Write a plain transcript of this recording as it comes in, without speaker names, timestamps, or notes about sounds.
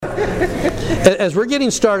as we're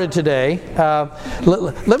getting started today,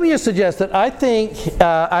 let me just suggest that I think,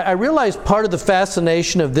 I realize part of the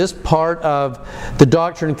fascination of this part of the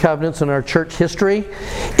Doctrine and Covenants in our church history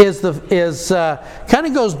is kind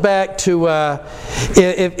of goes back to,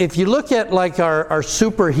 if you look at like our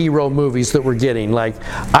superhero movies that we're getting, like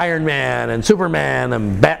Iron Man and Superman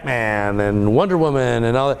and Batman and Wonder Woman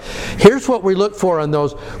and all that. Here's what we look for on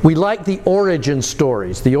those. We like the origin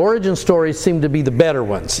stories. The origin stories seem to be the better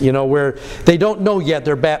ones, where they don't know yet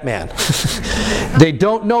they're Batman. They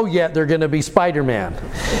don't know yet they're going to be Spider-Man.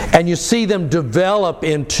 And you see them develop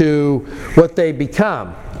into what they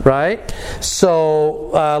become, right?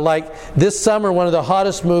 So, like this summer, one of the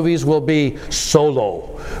hottest movies will be Solo,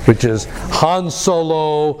 which is Han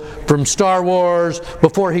Solo from Star Wars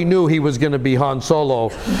before he knew he was going to be Han Solo.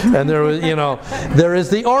 And there was, there is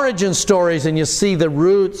the origin stories, and you see the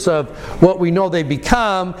roots of what we know they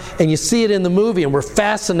become, and you see it in the movie, and we're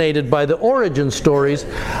fascinated by the origin stories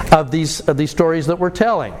of these stories that we're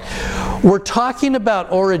telling. We're talking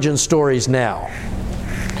about origin stories now.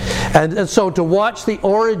 And so to watch the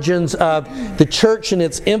origins of the church in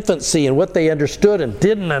its infancy and what they understood and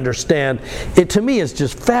didn't understand, it to me is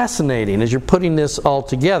just fascinating as you're putting this all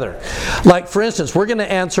together. Like for instance, we're going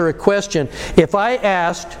to answer a question. If I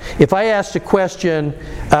asked a question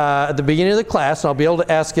at the beginning of the class, and I'll be able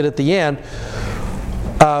to ask it at the end,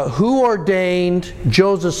 who ordained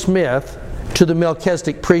Joseph Smith to the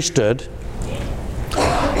Melchizedek priesthood?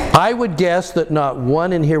 I would guess that not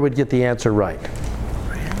one in here would get the answer right.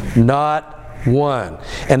 Not one.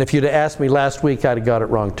 And if you'd have asked me last week, I'd have got it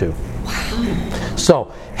wrong too. Wow.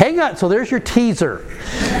 So, hang on. So there's your teaser.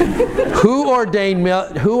 Who ordained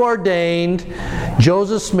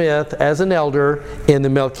Joseph Smith as an elder in the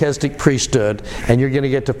Melchizedek priesthood? And you're going to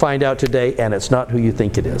get to find out today, and it's not who you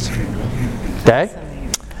think it is. Okay?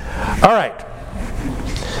 All right.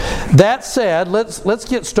 That said, let's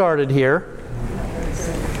get started here.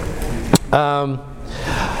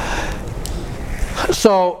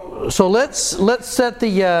 So let's set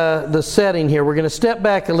the setting here. We're going to step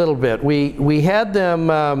back a little bit. We had them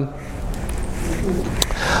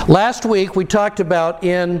last week. We talked about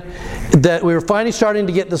that we were finally starting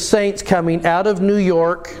to get the saints coming out of New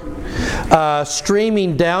York,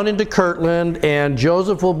 streaming down into Kirtland, and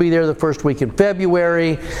Joseph will be there the first week in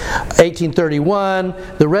February 1831.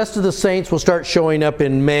 The rest of the saints will start showing up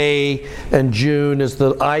in May and June as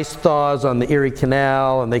the ice thaws on the Erie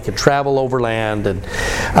Canal and they can travel overland, and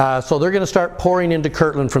so they're going to start pouring into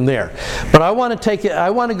Kirtland from there. But I want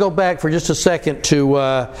to go back for just a second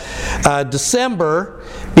to December,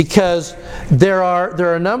 because there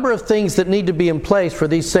are a number of things that need to be in place for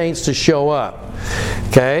these saints to show up.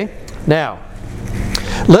 Okay? Now,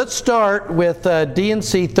 let's start with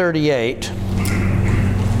D&C 38.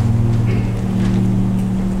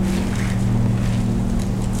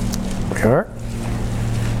 Sure.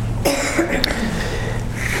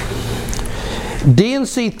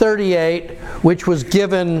 D&C 38, which was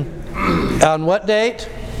given on what date?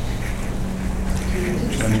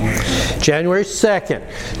 January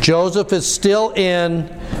 2nd. Joseph is still in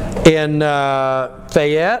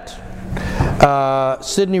Fayette.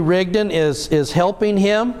 Sidney Rigdon is helping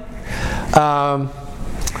him. Now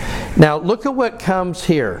look at what comes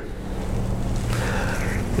here.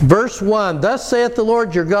 Verse 1, thus saith the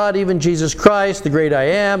Lord your God, even Jesus Christ, the great I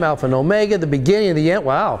am, Alpha and Omega, the beginning and the end.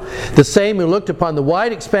 Wow. The same who looked upon the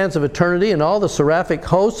wide expanse of eternity and all the seraphic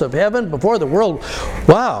hosts of heaven before the world.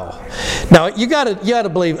 Wow. Now, you got to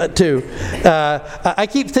believe it too. I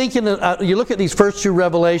keep thinking, you look at these first two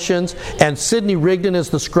revelations, and Sidney Rigdon is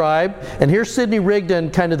the scribe. And here's Sidney Rigdon,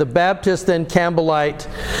 kind of the Baptist, then Campbellite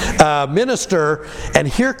minister. And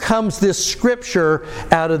here comes this scripture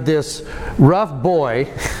out of this rough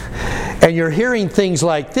boy. And you're hearing things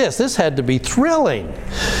like this. This had to be thrilling.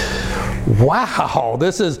 Wow,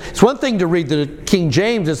 it's one thing to read the King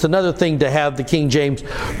James, it's another thing to have the King James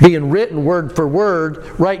being written word for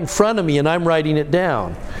word right in front of me and I'm writing it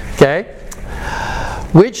down. Okay?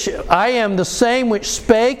 Which I am the same which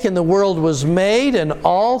spake and the world was made and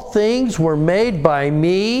all things were made by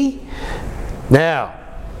me. Now,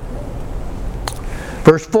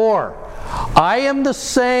 verse 4. I am the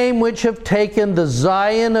same which have taken the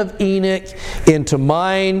Zion of Enoch into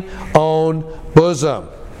mine own bosom.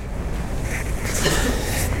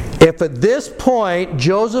 If at this point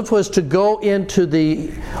Joseph was to go into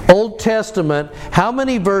the Old Testament, how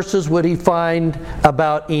many verses would he find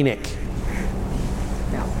about Enoch?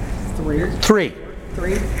 Three.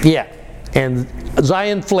 Yeah. And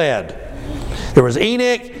Zion fled. There was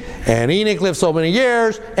Enoch, and Enoch lived so many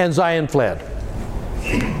years, and Zion fled.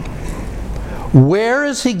 Where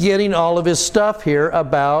is he getting all of his stuff here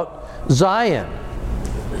about Zion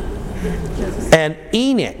and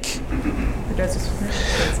Enoch.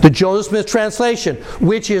 The Joseph Smith translation,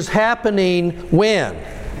 which is happening when?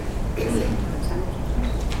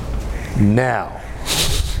 Now.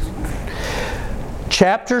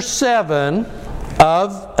 Chapter 7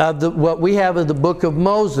 of what we have in the book of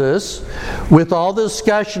Moses, with all the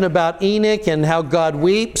discussion about Enoch and how God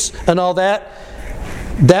weeps and all that,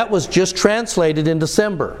 that was just translated in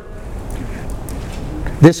December.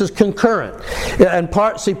 This is concurrent. And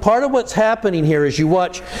part of what's happening here is you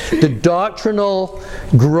watch the doctrinal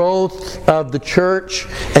growth of the church,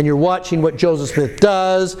 and you're watching what Joseph Smith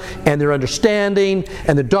does, and their understanding,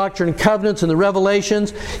 and the Doctrine and Covenants, and the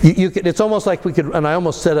Revelations. It's almost like we could, and I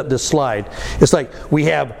almost set up this slide. It's like we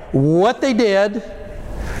have what they did,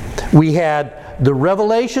 we had the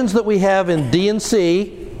revelations that we have in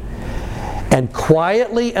D&C, and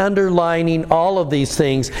quietly underlining all of these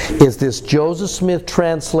things is this Joseph Smith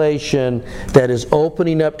translation that is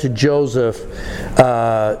opening up to Joseph,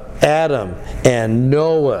 Adam, and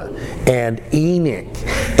Noah, and Enoch.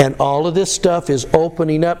 And all of this stuff is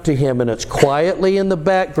opening up to him, and it's quietly in the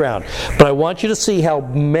background. But I want you to see how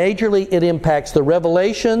majorly it impacts the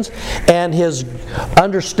revelations and his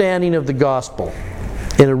understanding of the gospel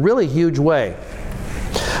in a really huge way.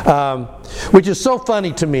 Which is so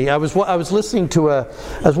funny to me. I was watching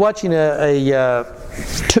a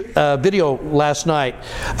video last night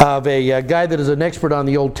of a guy that is an expert on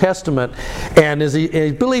the Old Testament, and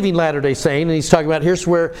he's believing Latter-day Saint, and he's talking about here's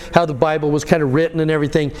how the Bible was kind of written and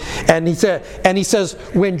everything. And he says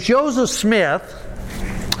when Joseph Smith,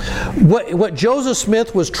 what Joseph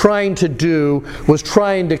Smith was trying to do was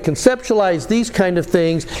trying to conceptualize these kind of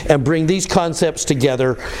things and bring these concepts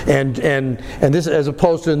together, and this, as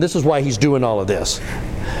opposed to, and this is why he's doing all of this.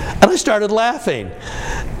 And I started laughing,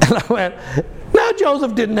 and I went, now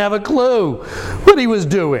Joseph didn't have a clue what he was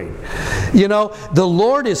doing. You know, the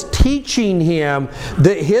Lord is teaching him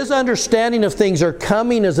that his understanding of things are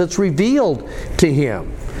coming as it's revealed to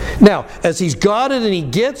him. Now, as he's got it and he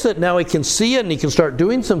gets it, now he can see it and he can start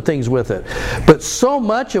doing some things with it. But so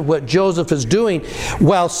much of what Joseph is doing,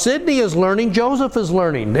 while Sidney is learning, Joseph is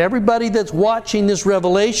learning. Everybody that's watching this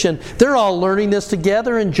revelation, they're all learning this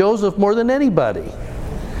together, and Joseph more than anybody.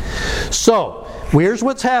 So, here's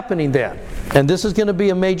what's happening then. And this is going to be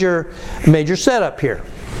a major setup here.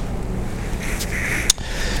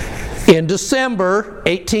 In December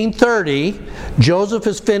 1830, Joseph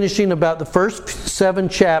is finishing about the first 7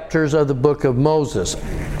 chapters of the book of Moses.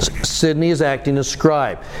 Sidney is acting as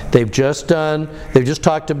scribe. They've just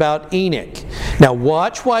talked about Enoch. Now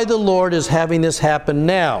watch why the Lord is having this happen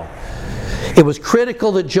now. It was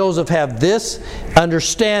critical that Joseph have this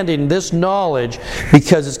understanding, this knowledge,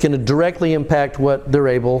 because it's going to directly impact what they're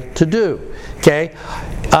able to do. Okay?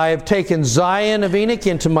 I have taken Zion of Enoch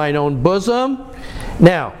into mine own bosom.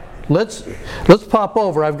 Now, let's pop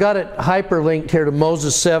over. I've got it hyperlinked here to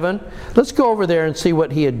Moses 7. Let's go over there and see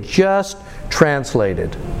what he had just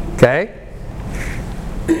translated. Okay?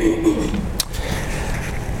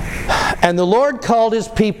 And the Lord called his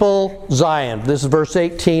people Zion. This is verse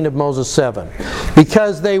 18 of Moses 7.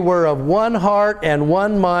 Because they were of one heart and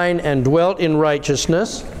one mind and dwelt in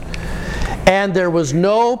righteousness, and there was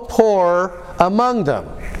no poor among them.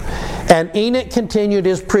 And Enoch continued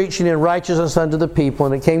his preaching in righteousness unto the people,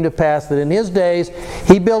 and it came to pass that in his days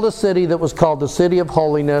he built a city that was called the city of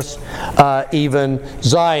holiness, even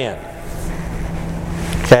Zion.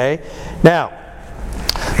 Okay? Now,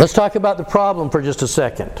 let's talk about the problem for just a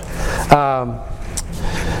second.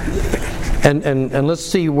 And let's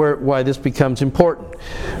see why this becomes important.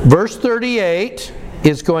 Verse 38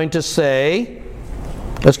 is going to say,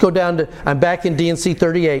 let's go down to, I'm back in D&C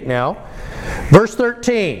 38 now. Verse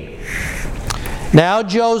 13. Now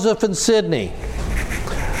Joseph and Sidney,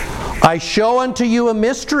 I show unto you a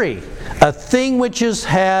mystery, a thing which is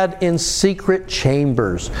had in secret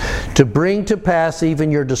chambers, to bring to pass even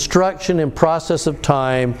your destruction in process of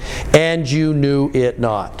time, and you knew it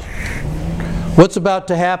not. What's about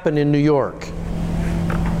to happen in New York?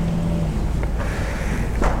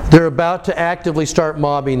 They're about to actively start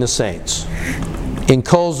mobbing the saints. In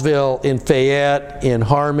Colesville, in Fayette, in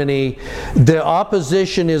Harmony, the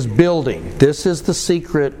opposition is building. This is the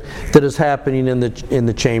secret that is happening in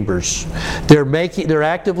the chambers. They're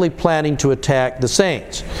actively planning to attack the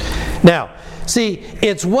saints. Now, see,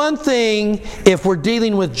 it's one thing if we're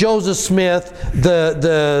dealing with Joseph Smith,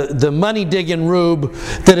 the money digging rube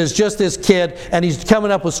that is just this kid, and he's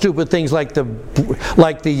coming up with stupid things like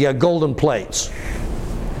the golden plates.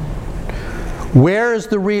 Where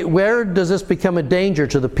does this become a danger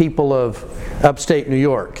to the people of upstate New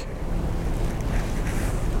York?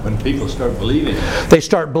 When people start believing. They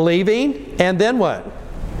start believing, and then what?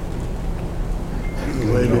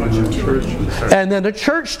 And then the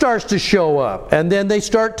church starts to show up, and then they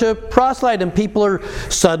start to proselyte, and people are,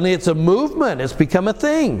 suddenly it's a movement, it's become a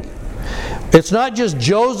thing. It's not just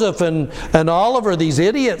Joseph and Oliver, these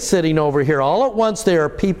idiots sitting over here. All at once there are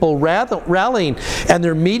people rallying, and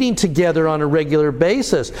they're meeting together on a regular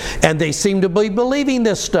basis, and they seem to be believing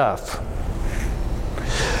this stuff.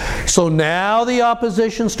 So now the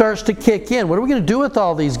opposition starts to kick in. What are we going to do with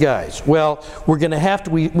all these guys? Well, we're going to have to,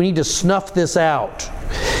 we need to snuff this out.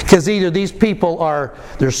 Because either these people are,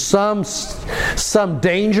 there's some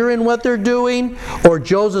danger in what they're doing, or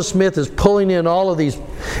Joseph Smith is pulling in all of these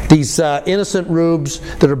innocent rubes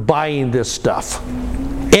that are buying this stuff.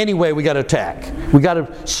 Anyway, we got to attack. We got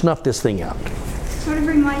to snuff this thing out. Sort of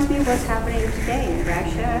reminds me of what's happening today in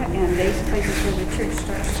Russia and these places where the church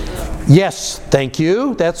starts to grow. Yes, thank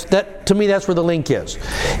you. To me, that's where the link is.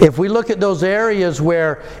 If we look at those areas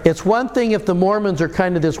where it's one thing if the Mormons are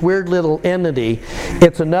kind of this weird little entity,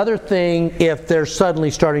 it's another thing if they're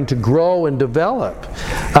suddenly starting to grow and develop.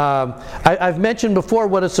 I've mentioned before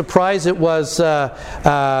what a surprise it was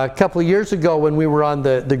a couple of years ago when we were on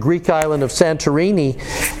the Greek island of Santorini,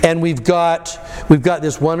 and we've got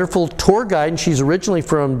this wonderful tour guide, and she's originally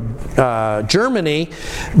from Germany,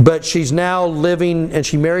 but she's now living, and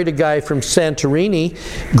she married a guy from Santorini,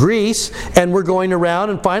 Greece, and we're going around,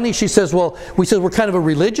 and finally she says, we said we're kind of a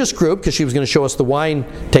religious group, because she was going to show us the wine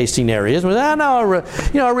tasting areas. We said,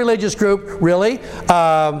 a religious group, really?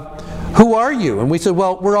 Who are you? And we said,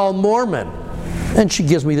 well, we're all Mormon. And she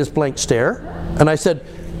gives me this blank stare, and I said,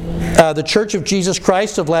 the Church of Jesus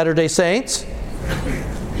Christ of Latter-day Saints?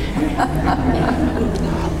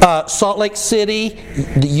 Salt Lake City,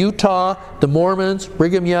 Utah, the Mormons,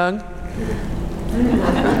 Brigham Young.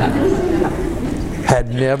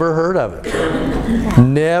 Had never heard of it.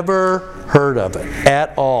 Never heard of it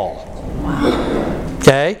at all.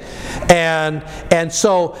 Okay? And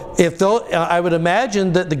so I would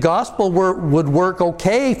imagine that the gospel would work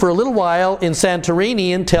okay for a little while in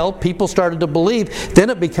Santorini until people started to believe. Then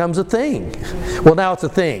it becomes a thing. Well, now it's a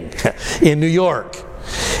thing in New York.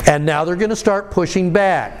 And now they're going to start pushing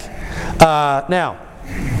back. Now,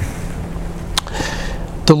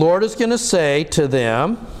 the Lord is going to say to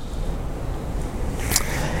them,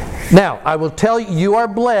 now, I will tell you, you are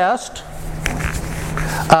blessed,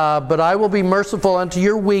 but I will be merciful unto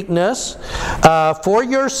your weakness. For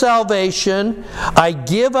your salvation, I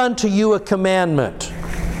give unto you a commandment.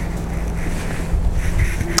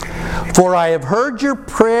 For I have heard your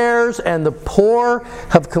prayers, and the poor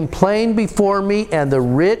have complained before me, and the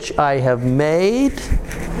rich I have made.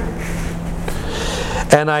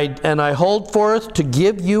 And I hold forth to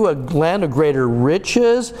give you a land of greater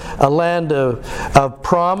riches, a land of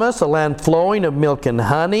promise, a land flowing of milk and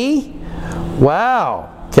honey.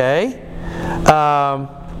 Wow. Okay.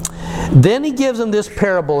 Then he gives them this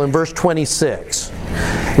parable in verse 26.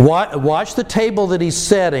 Watch the table that he's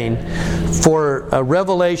setting for a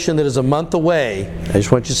revelation that is a month away. I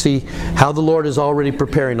just want you to see how the Lord is already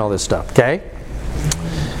preparing all this stuff. Okay?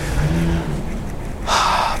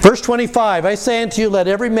 Verse 25, I say unto you, let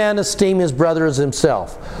every man esteem his brother as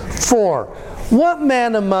himself. For what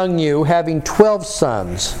man among you, having 12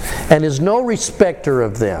 sons, and is no respecter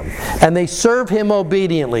of them, and they serve him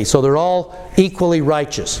obediently, so they're all equally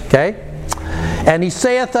righteous, okay? And he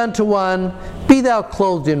saith unto one, be thou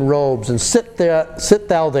clothed in robes, and sit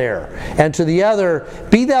thou there. And to the other,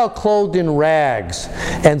 be thou clothed in rags,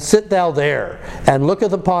 and sit thou there. And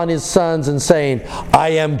looketh upon his sons, and saying, I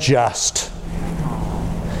am just.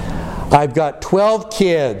 I've got 12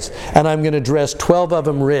 kids, and I'm going to dress 12 of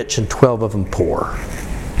them rich and 12 of them poor.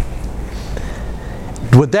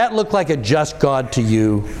 Would that look like a just God to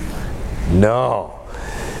you? No.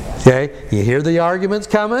 Okay? You hear the arguments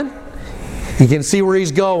coming? You can see where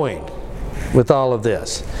he's going with all of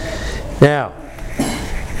this. Now,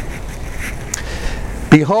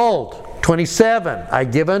 behold, 27, I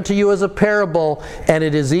give unto you as a parable, and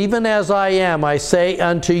it is even as I am. I say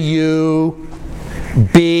unto you,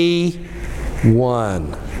 be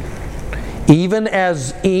one. Even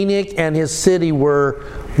as Enoch and his city were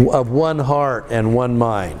of one heart and one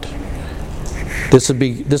mind. This will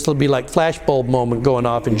be like flashbulb moment going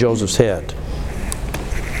off in Joseph's head.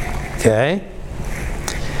 Okay?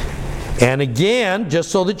 And again,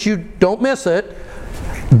 just so that you don't miss it,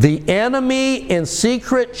 the enemy in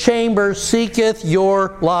secret chambers seeketh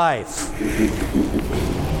your life.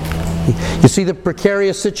 You see the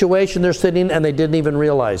precarious situation they're sitting in, and they didn't even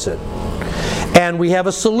realize it. And we have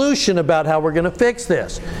a solution about how we're going to fix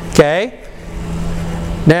this. Okay?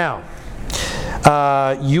 Now,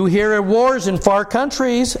 You hear of wars in far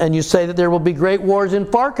countries, and you say that there will be great wars in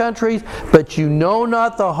far countries, but you know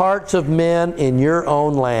not the hearts of men in your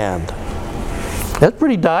own land. That's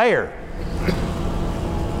pretty dire.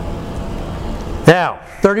 Now,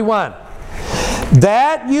 31.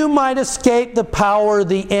 That you might escape the power of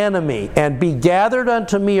the enemy, and be gathered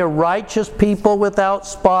unto me a righteous people without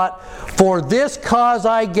spot. For this cause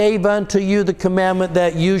I gave unto you the commandment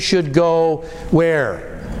that you should go where?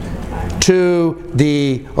 To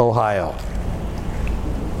the Ohio.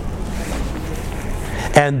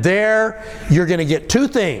 And there you're going to get two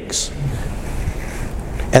things.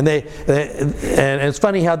 And it's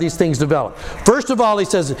funny how these things develop. First of all, he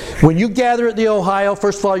says, when you gather at the Ohio,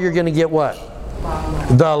 first of all, you're going to get what?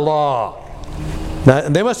 The law. Now,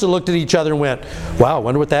 they must have looked at each other and went, wow, I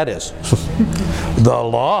wonder what that is. The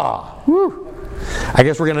law. Whew. I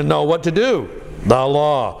guess we're going to know what to do. The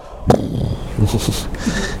law.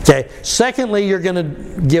 Okay. Secondly, you're going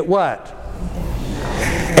to get what?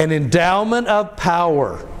 An endowment of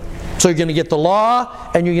power. So you're going to get the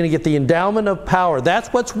law and you're going to get the endowment of power. That's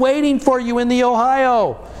what's waiting for you in the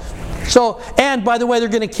Ohio. So, and by the way, they're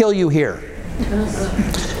going to kill you here.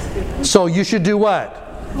 So you should do what?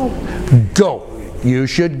 Go. You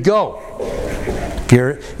should go.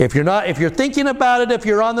 If you're thinking about it, if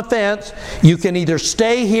you're on the fence, you can either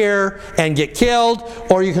stay here and get killed,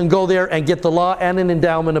 or you can go there and get the law and an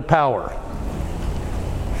endowment of power.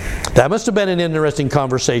 That must have been an interesting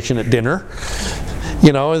conversation at dinner.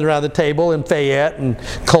 You know, around the table in Fayette and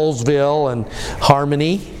Colesville and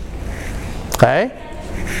Harmony. Okay?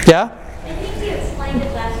 Yeah? I think you explained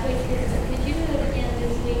it last week. Could you do it again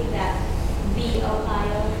this week, that the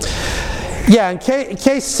Ohio? Yeah, in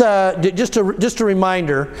case just a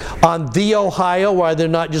reminder on the Ohio, why they're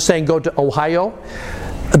not just saying go to Ohio.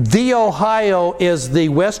 The Ohio is the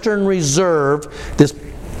Western Reserve, this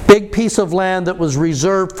big piece of land that was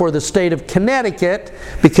reserved for the state of Connecticut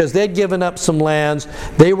because they'd given up some lands.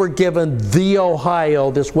 They were given the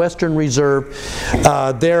Ohio, this Western Reserve,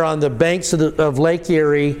 there on the banks of Lake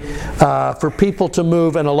Erie for people to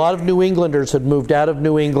move, and a lot of New Englanders had moved out of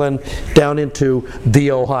New England down into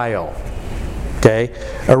the Ohio. Okay,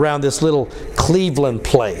 around this little Cleveland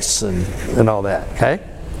place and all that. Okay.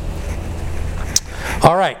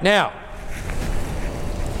 All right, now.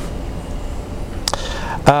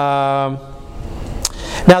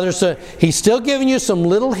 Now he's still giving you some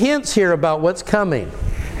little hints here about what's coming.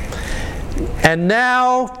 And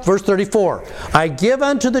now, verse 34, I give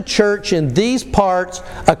unto the church in these parts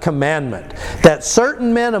a commandment, that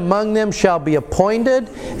certain men among them shall be appointed,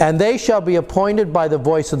 and they shall be appointed by the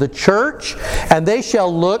voice of the church, and they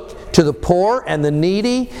shall look to the poor and the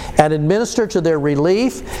needy, and administer to their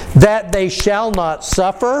relief, that they shall not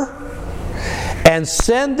suffer, and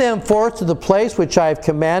send them forth to the place which I have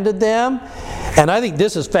commanded them. And I think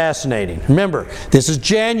this is fascinating. Remember, this is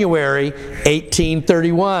January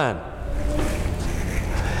 1831.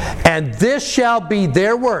 And this shall be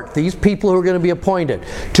their work, these people who are going to be appointed,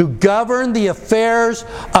 to govern the affairs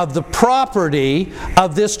of the property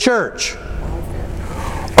of this church.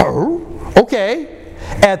 Oh, okay.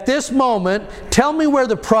 At this moment, tell me where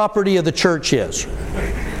the property of the church is.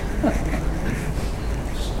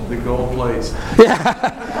 The gold plates.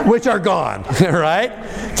 Yeah, which are gone, right?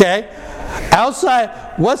 Okay. Outside,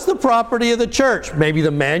 what's the property of the church? Maybe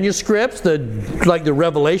the manuscripts, like the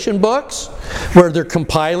Revelation books, where they're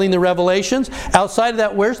compiling the Revelations. Outside of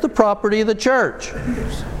that, where's the property of the church?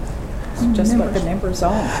 It's just what the members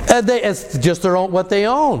own. It's just what they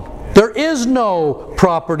own. There is no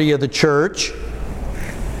property of the church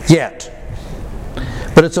yet.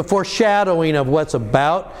 But it's a foreshadowing of what's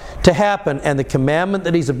about to happen and the commandment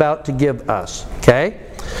that he's about to give us. Okay?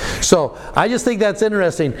 So, I just think that's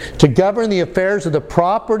interesting, to govern the affairs of the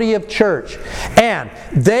property of church. And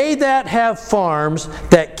they that have farms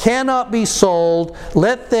that cannot be sold,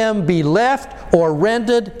 let them be left or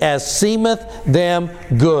rented as seemeth them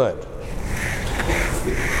good.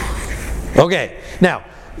 Okay, now,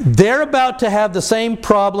 they're about to have the same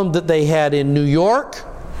problem that they had in New York,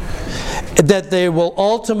 that they will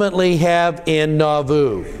ultimately have in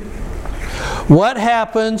Nauvoo. What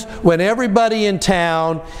happens when everybody in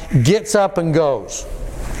town gets up and goes?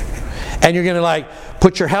 And you're going to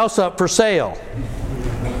put your house up for sale.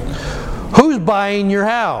 Who's buying your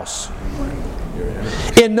house?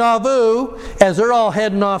 In Nauvoo, as they're all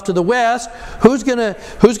heading off to the west, who's going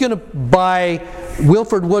to buy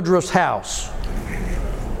Wilford Woodruff's house?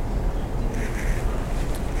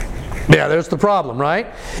 Yeah, there's the problem, right?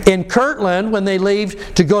 In Kirtland, when they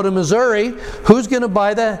leave to go to Missouri, who's going to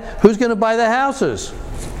buy the houses?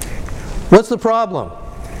 What's the problem?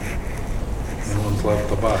 Christians left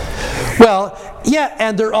to buy. Well, yeah,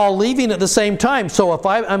 and they're all leaving at the same time. So if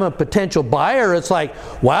I'm a potential buyer, it's like,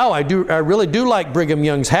 wow, I really do like Brigham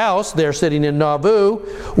Young's house. They're sitting in Nauvoo.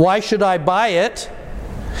 Why should I buy it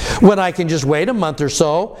when I can just wait a month or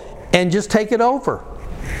so and just take it over?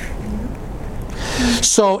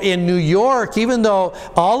 So in New York, even though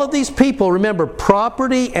all of these people, remember,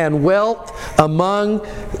 property and wealth among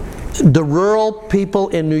the rural people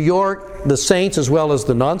in New York, the saints as well as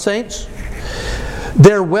the non-saints,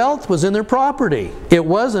 their wealth was in their property. It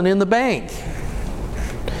wasn't in the bank.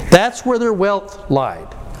 That's where their wealth lied.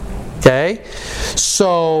 Okay?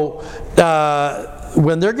 So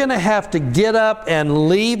when they're going to have to get up and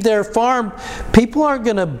leave their farm, people aren't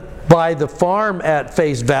going to buy the farm at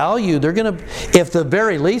face value. They're going to, if the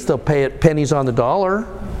very least, they'll pay it pennies on the dollar.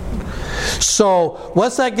 So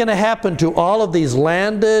what's that going to happen to all of these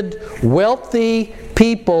landed, wealthy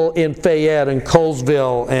people in Fayette and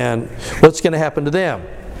Colesville, and what's going to happen to them?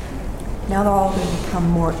 Now they're all going to become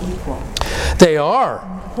more equal. They are.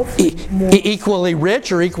 Equally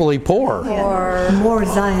rich or equally poor. Or more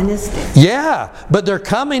Zionistic. Yeah, but they're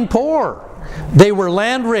coming poor. They were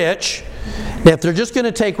land rich. If they're just going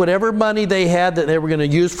to take whatever money they had that they were going to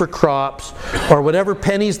use for crops, or whatever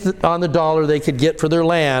pennies on the dollar they could get for their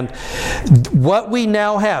land, what we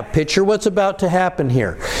now have, picture what's about to happen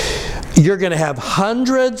here. You're going to have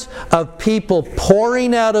hundreds of people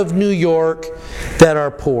pouring out of New York that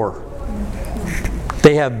are poor.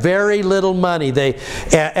 They have very little money.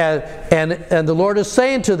 And the Lord is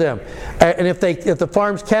saying to them, and if the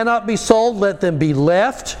farms cannot be sold, let them be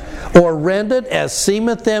left or rented as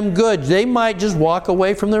seemeth them good. They might just walk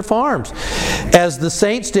away from their farms, as the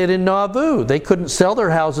saints did in Nauvoo. They couldn't sell their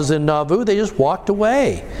houses in Nauvoo. They just walked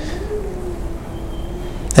away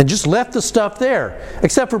and just left the stuff there,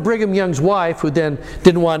 except for Brigham Young's wife, who then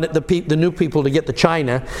didn't want the new people to get the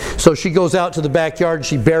china. So she goes out to the backyard and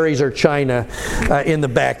she buries her china in the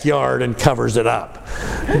backyard and covers it up.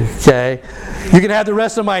 Okay? You can have the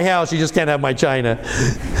rest of my house, you just can't have my china.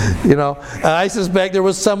 You know, I suspect there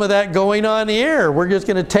was some of that going on here. We're just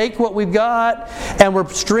going to take what we've got and we're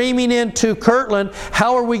streaming into Kirtland.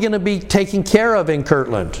 How are we going to be taken care of in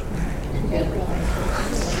Kirtland?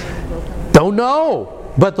 Don't know.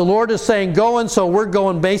 But the Lord is saying go, and so we're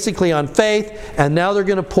going basically on faith, and now they're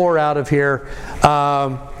going to pour out of here.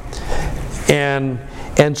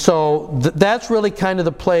 And so that's really kind of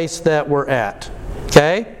the place that we're at.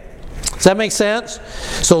 Okay? Does that make sense?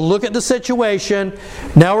 So look at the situation.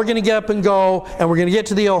 Now we're going to get up and go, and we're going to get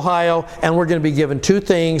to the Ohio, and we're going to be given two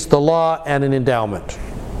things, the law and an endowment.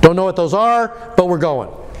 Don't know what those are, but we're going.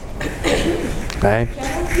 Okay?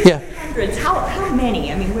 Yeah. Hundreds. How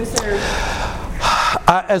many? I mean, was there...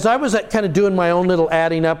 As I was kind of doing my own little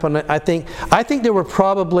adding up, and I think there were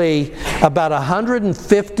probably about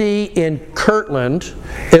 150 in Kirtland.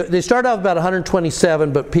 They started off about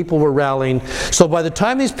 127, but people were rallying. So by the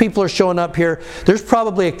time these people are showing up here, there's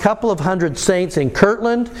probably a couple of hundred saints in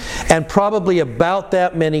Kirtland, and probably about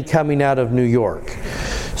that many coming out of New York.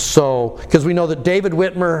 So, because we know that David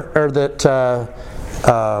Whitmer, or that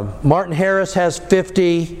Martin Harris has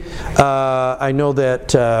 50. I know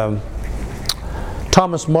that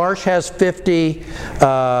Thomas Marsh has 50.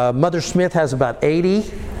 Mother Smith has about 80.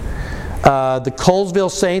 The Colesville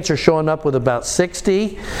Saints are showing up with about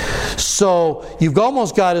 60. So you've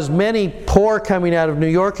almost got as many poor coming out of New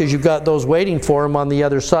York as you've got those waiting for them on the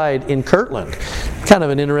other side in Kirtland. Kind of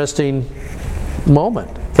an interesting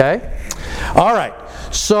moment. Okay? All right.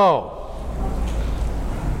 So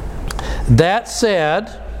that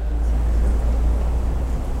said,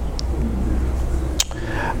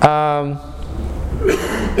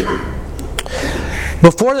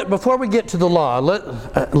 before we get to the law,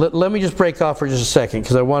 let me just break off for just a second,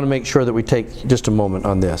 because I want to make sure that we take just a moment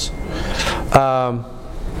on this.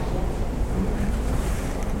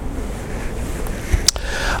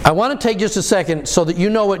 I want to take just a second so that you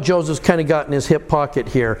know what Joseph's kind of got in his hip pocket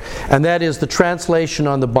here, and that is the translation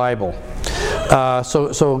on the Bible.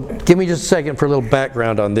 So give me just a second for a little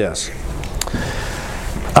background on this.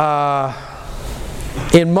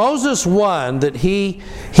 In Moses 1, that he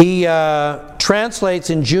translates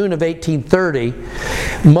in June of 1830,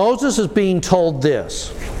 Moses is being told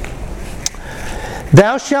this: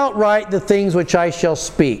 "Thou shalt write the things which I shall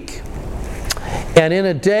speak. And in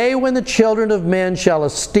a day when the children of men shall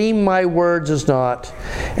esteem my words as naught,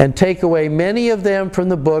 and take away many of them from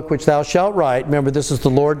the book which thou shalt write." Remember, this is the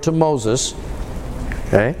Lord to Moses.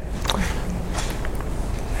 Okay?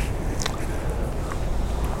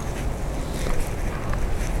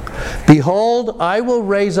 Behold, I will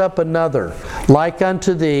raise up another like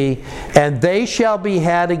unto thee, and they shall be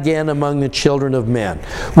had again among the children of men.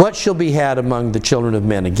 What shall be had among the children of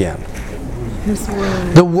men again?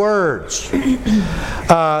 The words.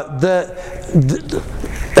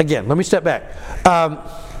 Again, let me step back.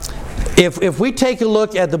 If we take a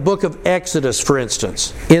look at the book of Exodus, for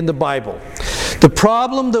instance, in the Bible, the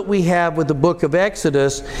problem that we have with the book of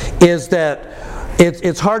Exodus is that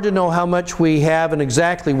it's hard to know how much we have and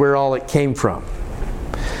exactly where all it came from.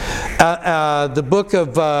 The book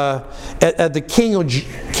of the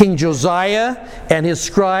King Josiah and his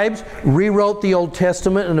scribes rewrote the Old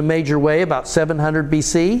Testament in a major way about 700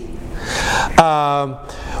 BC.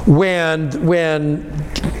 When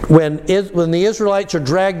the Israelites are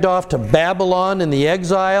dragged off to Babylon in the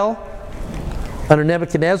exile under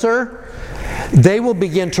Nebuchadnezzar, they will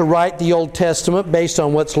begin to write the Old Testament based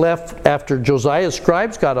on what's left after Josiah's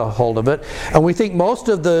scribes got a hold of it. And we think most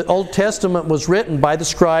of the Old Testament was written by the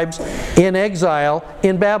scribes in exile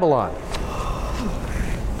in Babylon.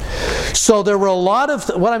 So there were a lot of,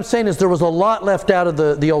 what I'm saying is there was a lot left out of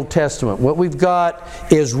the Old Testament. What we've got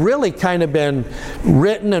is really kind of been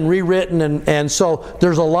written and rewritten, and so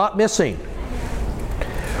there's a lot missing.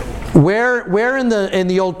 Where in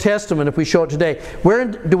the Old Testament, if we show it today, where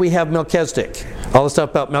do we have Melchizedek? All the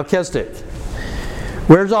stuff about Melchizedek.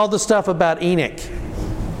 Where's all the stuff about Enoch?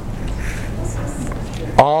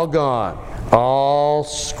 All gone. All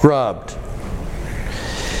scrubbed.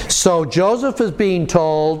 So Joseph is being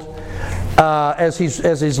told, as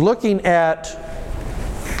he's looking at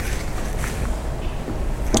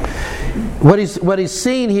what he's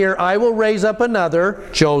seeing here, I will raise up another,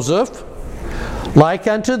 Joseph, like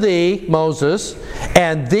unto thee, Moses,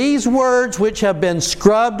 and these words which have been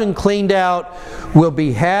scrubbed and cleaned out will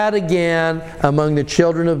be had again among the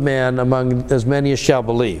children of men, among as many as shall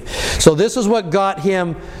believe. So this is what got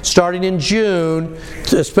him starting in June,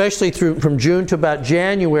 especially from June to about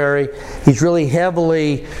January. He's really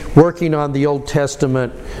heavily working on the Old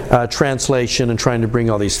Testament translation and trying to bring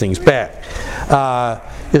all these things back.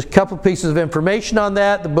 There's a couple pieces of information on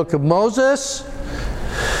that. The book of Moses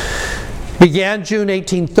began June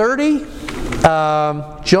 1830.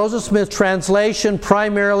 Joseph Smith translation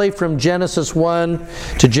primarily from Genesis 1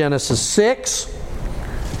 to Genesis 6.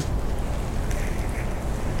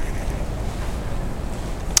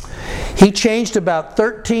 He changed about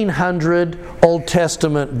 1,300 Old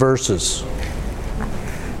Testament verses.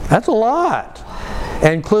 That's a lot.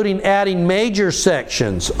 Including adding major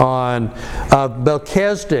sections on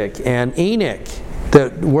Melchizedek and Enoch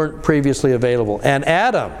that weren't previously available, and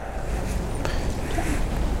Adam.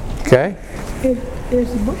 Okay?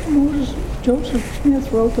 Is the book of Moses, Joseph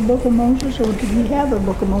Smith wrote the book of Moses, or did he have the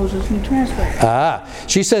book of Moses and he translated it?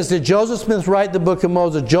 She says, did Joseph Smith write the book of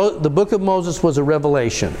Moses? The book of Moses was a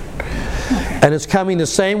revelation. And it's coming the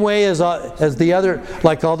same way as the other,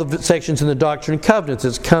 like all the sections in the Doctrine and Covenants.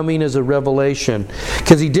 It's coming as a revelation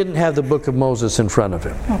because he didn't have the book of Moses in front of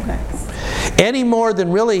him. Okay. Any more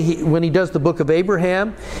than really when he does the book of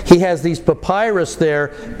Abraham, he has these papyrus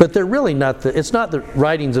there, but they're really not it's not the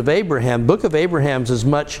writings of Abraham. Book of Abraham's as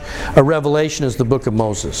much a revelation as the book of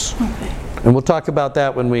Moses. Okay. And we'll talk about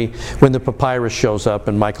that when the papyrus shows up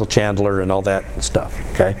and Michael Chandler and all that stuff.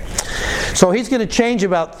 Okay, so he's going to change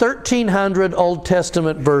about 1,300 Old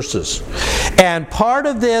Testament verses, and part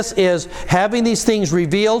of this is having these things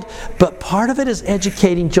revealed, but part of it is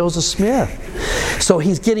educating Joseph Smith. So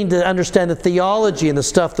he's getting to understand the theology and the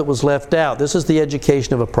stuff that was left out. This is the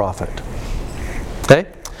education of a prophet. Okay,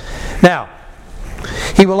 now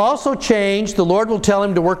he will also change. The Lord will tell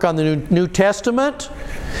him to work on the New Testament.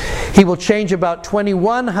 He will change about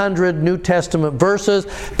 2,100 New Testament verses,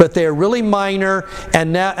 but they're really minor,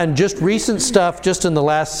 and just recent stuff, just in the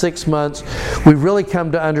last 6 months, we've really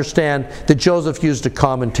come to understand that Joseph used a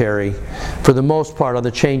commentary, for the most part, on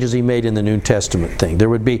the changes he made in the New Testament thing. There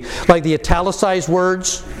would be, like the italicized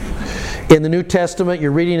words in the New Testament,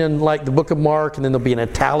 you're reading in like the book of Mark, and then there'll be an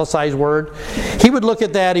italicized word. He would look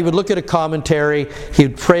at that, he would look at a commentary, he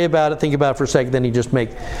would pray about it, think about it for a second, then he'd just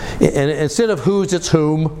make, and instead of whose, it's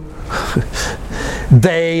whom.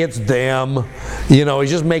 They, it's them. You know,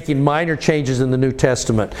 he's just making minor changes in the New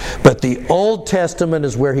Testament. But the Old Testament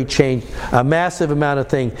is where he changed a massive amount of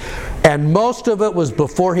things. And most of it was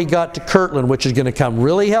before he got to Kirtland, which is going to come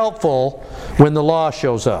really helpful when the law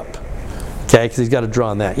shows up. Okay, because he's got to draw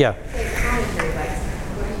on that. Yeah.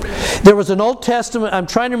 There was an Old Testament, I'm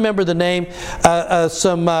trying to remember the name,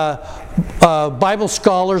 some Bible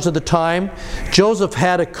scholars at the time. Joseph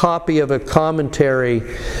had a copy of a commentary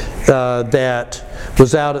that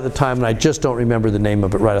was out at the time, and I just don't remember the name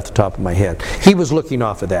of it right off the top of my head. He was looking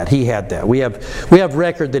off of that. He had that. We have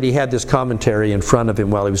record that he had this commentary in front of him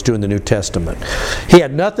while he was doing the New Testament. He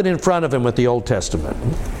had nothing in front of him with the Old Testament.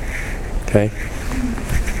 Okay?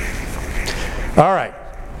 All right.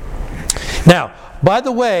 Now, by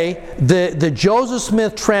the way, the Joseph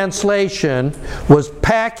Smith translation was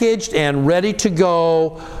packaged and ready to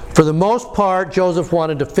go. For the most part, Joseph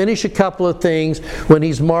wanted to finish a couple of things when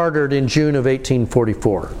he's martyred in June of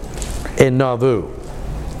 1844 in Nauvoo.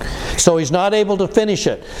 So he's not able to finish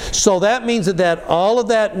it. So that means that all of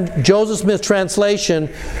that Joseph Smith translation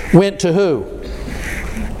went to who?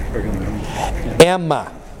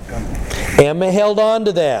 Emma. Emma held on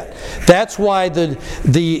to that. That's why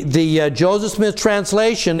the Joseph Smith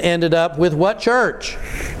translation ended up with what church?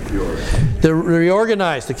 The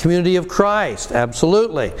Reorganized, the Community of Christ,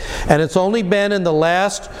 absolutely. And it's only been in the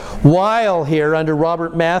last while here under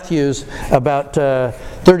Robert Matthews, about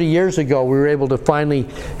 30 years ago, we were able to finally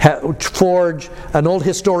forge. An old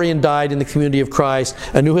historian died in the Community of Christ.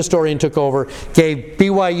 A new historian took over, gave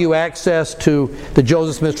BYU access to the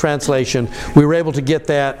Joseph Smith translation. We were able to get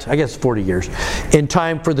that, I guess 40 years, in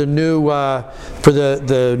time for the new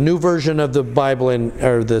the new version of the Bible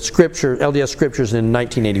or the Scripture, LDS Scriptures in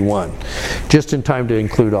 1981. Just in time to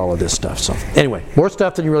include all of this stuff. So anyway, more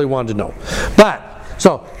stuff than you really wanted to know. But,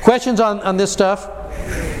 so, questions on this stuff?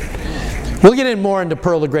 We'll get in more into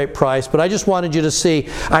Pearl of Great Price, but I just wanted you to see,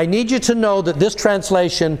 I need you to know that this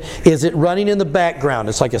translation is running in the background.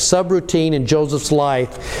 It's like a subroutine in Joseph's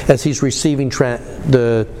life as he's receiving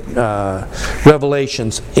the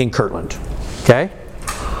revelations in Kirtland. Okay?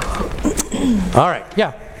 All right,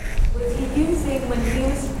 yeah. Was he using, when he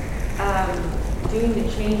was doing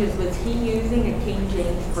the changes, was he using a King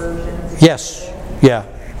James version? Yes, yeah,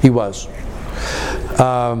 he was.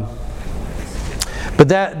 But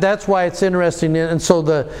that's why it's interesting, and so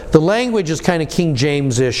the language is kind of King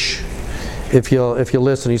James-ish. If you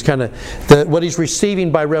listen, he's kind of what he's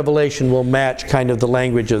receiving by revelation will match kind of the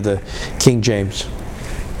language of the King James.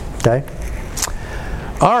 Okay.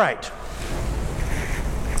 All right.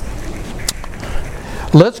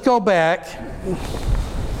 Let's go back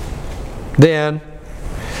then.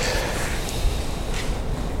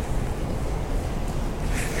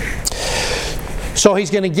 So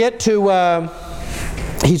he's going to get to.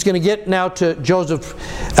 He's going to get now to Joseph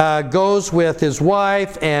goes with his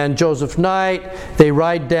wife and Joseph Knight. They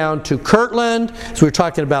ride down to Kirtland, as we were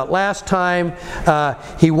talking about last time.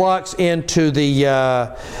 He walks into the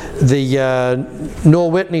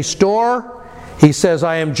Noel Whitney store. He says,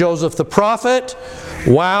 "I am Joseph the prophet."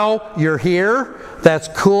 Wow, you're here. That's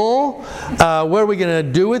cool. What are we going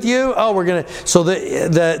to do with you? Oh, we're going to... So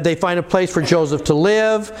they find a place for Joseph to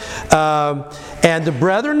live. And the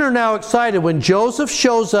brethren are now excited. When Joseph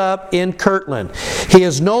shows up in Kirtland, he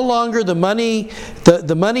is no longer the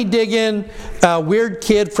money-digging weird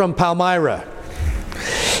kid from Palmyra.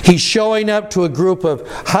 He's showing up to a group of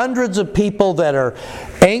hundreds of people that are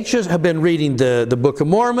anxious, have been reading the Book of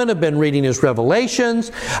Mormon, have been reading his revelations.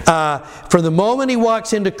 From the moment he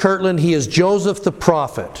walks into Kirtland, he is Joseph the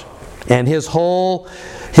prophet. And his whole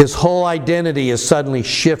identity is suddenly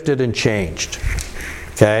shifted and changed.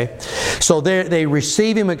 Okay? So they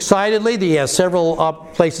receive him excitedly. He has several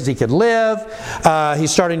places he could live.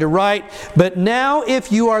 He's starting to write. But now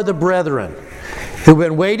if you are the brethren who've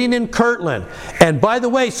been waiting in Kirtland. And by the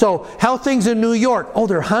way, so how things in New York? Oh,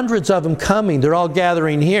 there are hundreds of them coming. They're all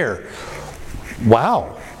gathering here.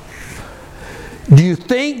 Wow. Do you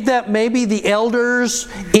think that maybe the elders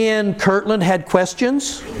in Kirtland had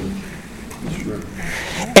questions?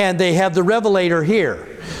 And they have the Revelator here.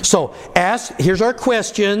 So here's our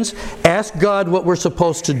questions. Ask God what we're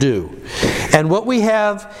supposed to do. And what we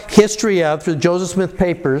have history of through the Joseph Smith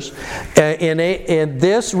papers in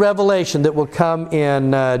this revelation that will come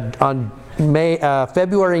in on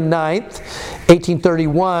February 9th,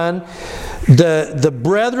 1831, the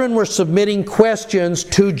brethren were submitting questions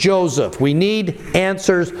to Joseph. We need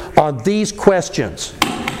answers on these questions.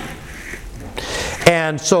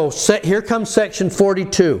 And so here comes section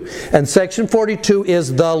 42. And section 42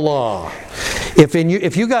 is the law.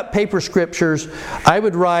 If you got paper scriptures, I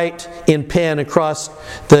would write in pen across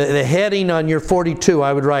the heading on your 42,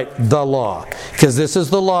 I would write the law. Because this is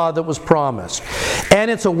the law that was promised. And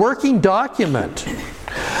it's a working document.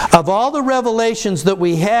 Of all the revelations that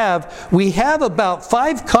we have about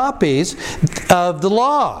 5 copies of the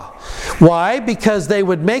law. Why? Because they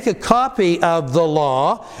would make a copy of the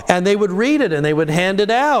law and they would read it and they would hand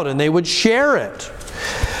it out and they would share it.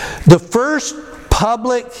 The first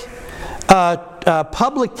public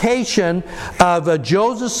publication of a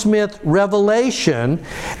Joseph Smith revelation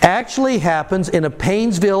actually happens in a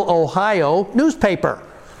Painesville, Ohio newspaper.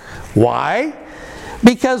 Why?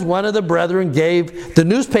 Because one of the brethren gave the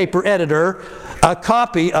newspaper editor a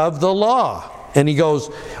copy of the law. And he goes,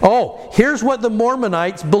 oh, here's what the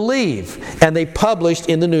Mormonites believe. And they published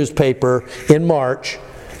in the newspaper in March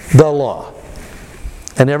the law.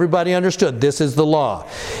 And everybody understood this is the law.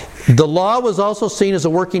 The law was also seen as a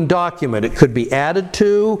working document. It could be added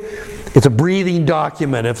to. It's a breathing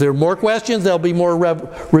document. If there are more questions, there'll be more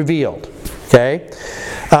revealed. Okay?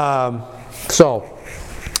 So,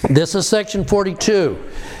 this is section 42.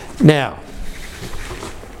 Now,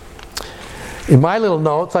 in my little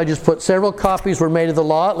notes, I just put several copies were made of the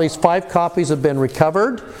law. At least 5 copies have been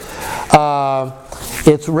recovered.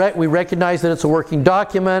 We recognize that it's a working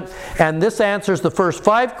document, and this answers the first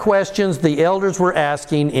 5 questions the elders were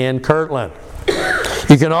asking in Kirtland.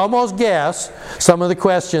 You can almost guess some of the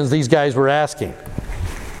questions these guys were asking.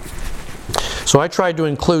 So I tried to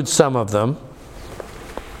include some of them.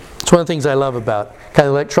 It's one of the things I love about kind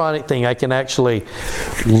of electronic thing. I can actually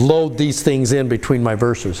load these things in between my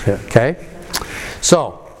verses. Okay?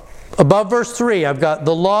 So, above verse 3, I've got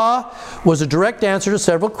the law was a direct answer to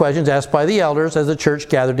several questions asked by the elders as the church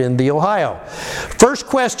gathered in the Ohio. First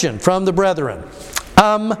question from the brethren.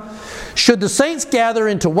 Should the saints gather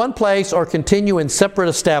into one place or continue in separate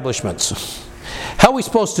establishments? How are we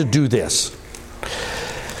supposed to do this?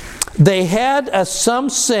 They had some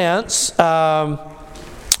sense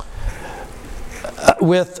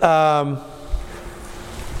with...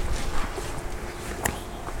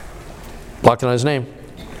 blocking on his name.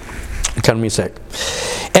 Cut me a sec.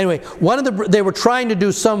 Anyway, they were trying to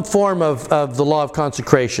do some form of the law of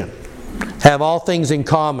consecration. Have all things in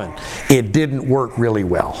common. It didn't work really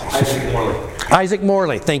well. Isaac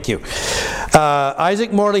Morley, thank you.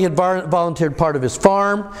 Isaac Morley had volunteered part of his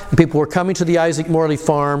farm. And people were coming to the Isaac Morley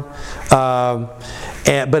farm.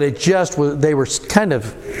 But it just was, they were kind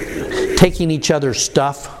of taking each other's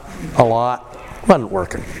stuff a lot. It wasn't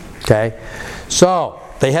working. Okay? So,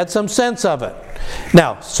 they had some sense of it.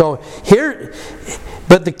 Now, so here,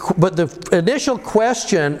 but the initial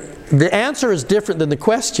question, the answer is different than the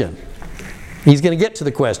question. He's going to get to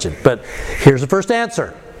the question, but here's the first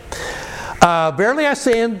answer. Verily I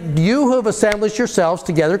say unto you who have established yourselves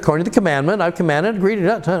together according to the commandment, I've commanded, agreed, and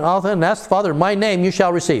asked the Father in my name you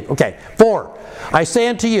shall receive. Okay, 4. I say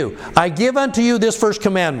unto you, I give unto you this first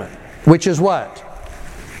commandment, which is what?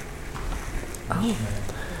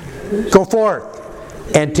 Go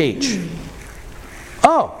forth and teach.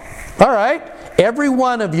 Oh, all right. Every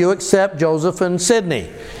one of you except Joseph and Sidney.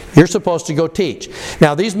 You're supposed to go teach.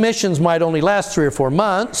 Now, these missions might only last 3 or 4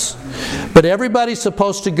 months, but everybody's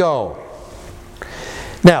supposed to go.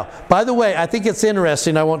 Now, by the way, I think it's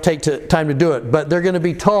interesting. I won't take time to do it, but they're going to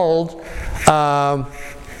be told, oh,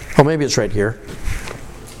 maybe it's right here.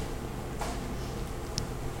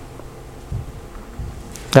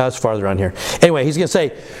 No, it's farther on here. Anyway, he's going to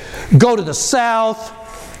say, go to the south,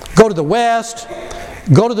 go to the west,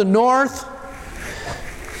 go to the north.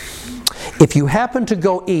 If you happen to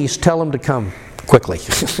go east, tell them to come quickly.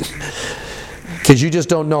 Because you just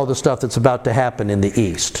don't know the stuff that's about to happen in the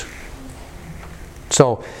east.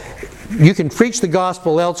 So, you can preach the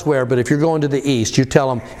gospel elsewhere, but if you're going to the east, you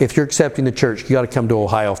tell them, if you're accepting the church, you got to come to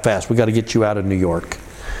Ohio fast. We got to get you out of New York.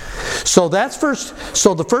 So that's first.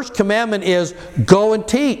 So the first commandment is go and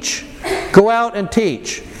teach. Go out and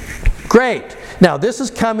teach. Great. Now this is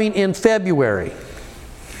coming in February.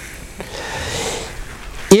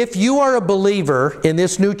 If you are a believer in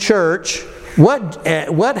this new church,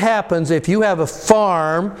 what happens if you have a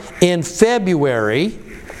farm in February?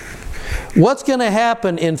 What's going to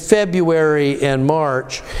happen in February and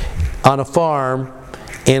March on a farm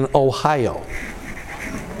in Ohio?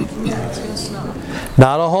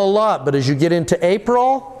 Not a whole lot, but as you get into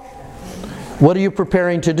April, what are you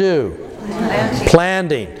preparing to do?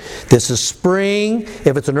 Planting. This is spring.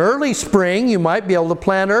 If it's an early spring, you might be able to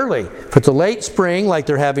plant early. If it's a late spring, like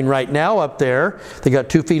they're having right now up there, they got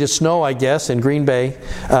 2 feet of snow, I guess, in Green Bay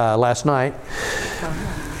last night.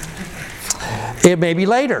 It may be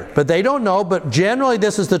later, but they don't know. But generally,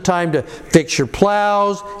 this is the time to fix your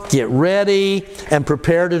plows, get ready, and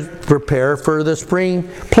prepare for the spring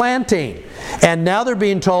planting. And now they're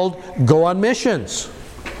being told, go on missions.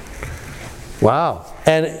 Wow.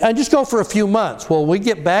 And just go for a few months. Well, we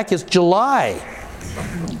get back, it's July.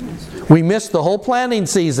 We missed the whole planting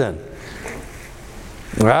season.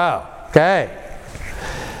 Wow. Okay.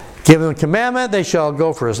 Give them a commandment, they shall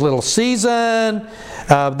go for his little season.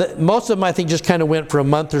 Most of them, I think, just kind of went for a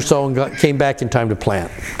month or so and came back in time to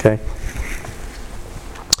plant. Okay.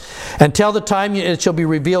 Until the time it shall be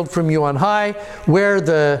revealed from you on high where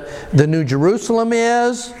the New Jerusalem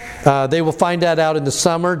is. They will find that out in the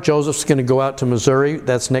summer. Joseph's going to go out to Missouri.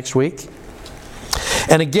 That's next week.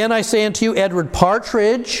 And again I say unto you, Edward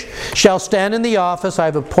Partridge shall stand in the office. I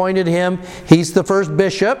have appointed him. He's the first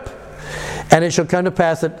bishop. And it shall come to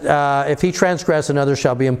pass that if he transgress, another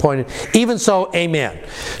shall be appointed. Even so, amen.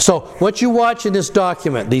 So what you watch in this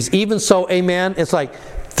document, these even so, amen, it's like,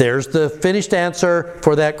 there's the finished answer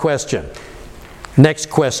for that question. Next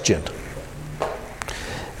question.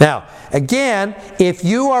 Now, again, if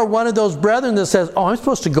you are one of those brethren that says, oh, I'm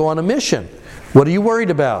supposed to go on a mission, what are you worried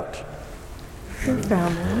about?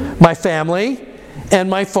 My family and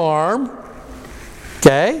my farm.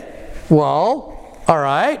 Okay? Well, all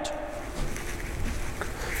right.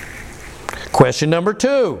 Question number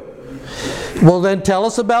 2. Well, then tell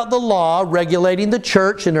us about the law regulating the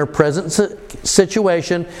church in her present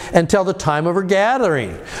situation until the time of her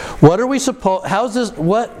gathering. What are we supposed? How's this?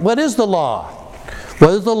 What is the law?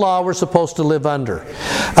 What is the law we're supposed to live under?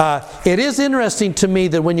 It is interesting to me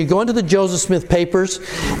that when you go into the Joseph Smith papers,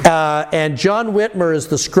 and John Whitmer is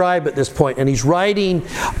the scribe at this point, and he's writing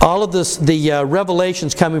all of this, the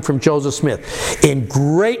revelations coming from Joseph Smith. In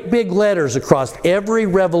great big letters across every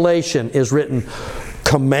revelation is written,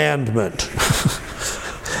 commandment.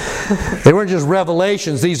 They weren't just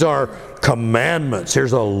revelations, these are commandments.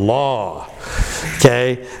 Here's a law.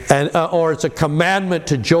 Okay? And, or it's a commandment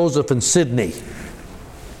to Joseph and Sidney.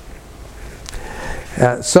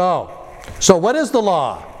 So what is the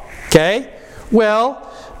law? Okay?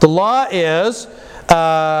 Well, the law is,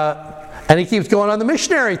 and he keeps going on the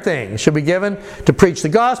missionary thing. It should be given to preach the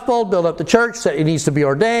gospel, build up the church, it needs to be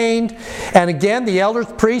ordained. And again, the elders,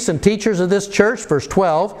 priests, and teachers of this church, verse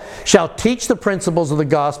 12, shall teach the principles of the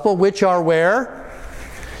gospel, which are where?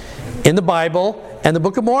 In the Bible and the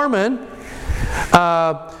Book of Mormon,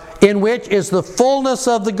 in which is the fullness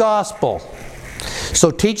of the gospel. So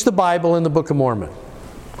teach the Bible in the Book of Mormon.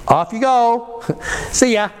 Off you go.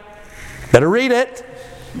 See ya. Better read it.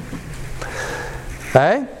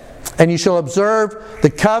 Okay? And you shall observe the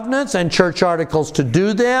covenants and church articles to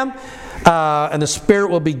do them. And the Spirit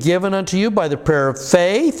will be given unto you by the prayer of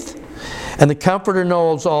faith. And the Comforter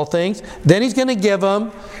knows all things. Then he's going to give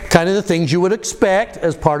them kind of the things you would expect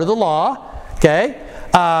as part of the law. Okay?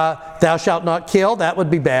 Thou shalt not kill, that would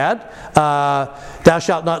be bad. Thou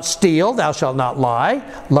shalt not steal, thou shalt not lie.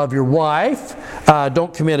 Love your wife.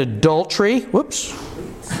 Don't commit adultery. Whoops.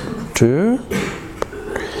 2.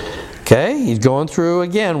 Okay, he's going through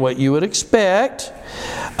again what you would expect.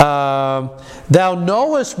 Thou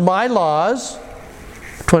knowest my laws.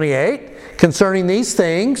 28. Concerning these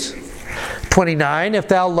things. 29. If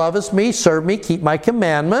thou lovest me, serve me, keep my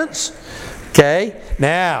commandments. Okay,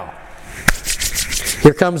 now.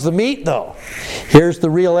 Here comes the meat, though. Here's the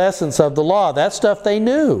real essence of the law. That stuff they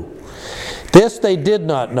knew. This they did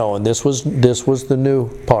not know, and this was the new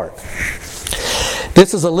part.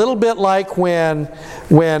 This is a little bit like when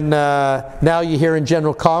now you hear in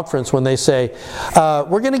General Conference when they say,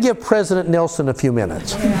 we're going to give President Nilsson a few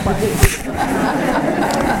minutes.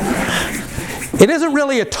 It isn't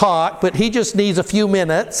really a talk, but he just needs a few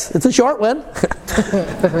minutes. It's a short one.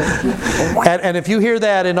 and if you hear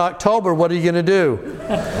that in October, what are you going to do?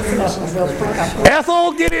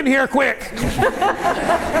 Ethel, get in here quick.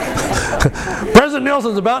 President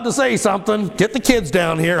Nilsson's about to say something. Get the kids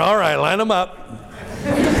down here. All right, line them up.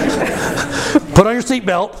 Put on your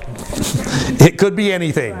seatbelt. It could be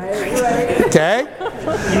anything. Okay?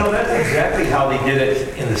 You know, that's exactly how they did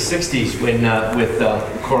it in the 60s when, with the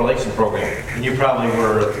correlation program. And you probably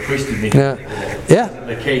were at the priesthood meeting. Yeah.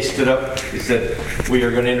 McKay stood up. He said, we are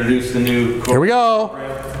going to introduce the new correlation Here we go.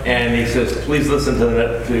 program. And he says, please listen to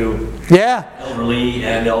Elder Lee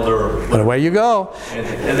and Elder... And away you go.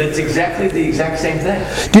 And it's exactly the exact same thing.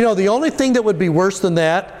 Do you know, the only thing that would be worse than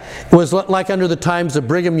that was like under the times of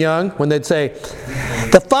Brigham Young, when they'd say,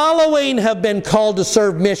 the following have been called to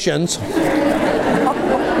serve missions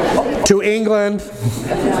to England,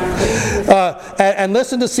 and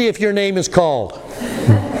listen to see if your name is called.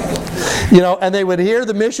 You know, and they would hear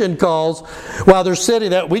the mission calls while they're sitting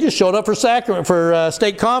there. We just showed up for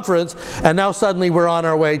state conference, and now suddenly we're on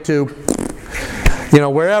our way to,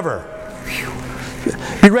 wherever.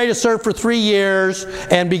 Be ready to serve for 3 years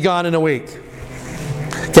and be gone in a week.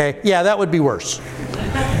 Okay, yeah, that would be worse.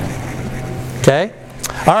 Okay,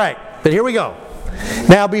 all right, but here we go.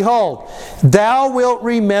 Now behold, thou wilt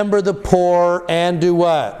remember the poor and do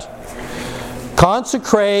what?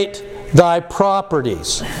 Consecrate thy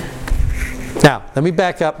properties. Now, let me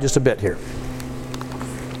back up just a bit here.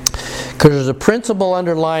 Because there's a principle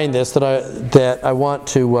underlying this that I want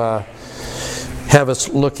to have us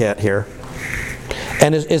look at here.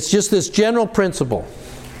 And it's just this general principle.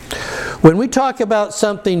 When we talk about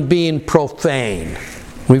something being profane,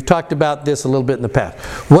 we've talked about this a little bit in the past.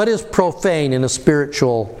 What is profane in a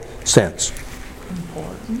spiritual sense?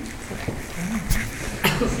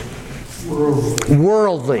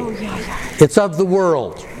 Worldly. It's of the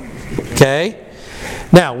world. Okay?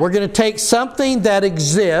 Now, we're going to take something that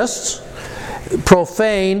exists,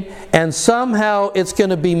 profane, and somehow it's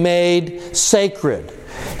going to be made sacred.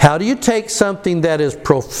 How do you take something that is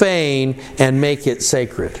profane and make it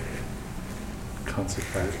sacred?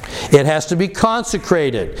 Consecrated. It has to be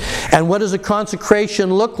consecrated. And what does a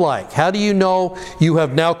consecration look like? How do you know you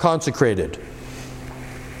have now consecrated?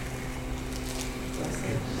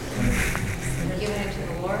 Given it to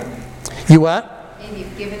the Lord? You what? And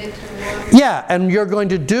you've given it to the Lord? Yeah, and you're going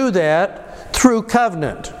to do that through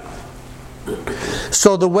covenant.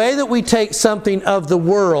 So the way that we take something of the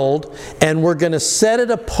world and we're going to set it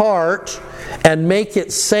apart and make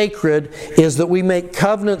it sacred is that we make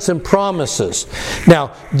covenants and promises.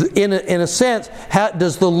 Now, in a sense, how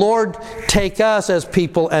does the Lord take us as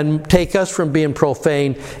people and take us from being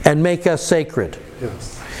profane and make us sacred?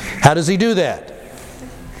 Yes. How does He do that?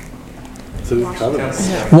 Through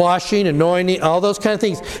covenants. Washing, anointing, all those kind of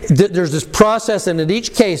things. There's this process, and in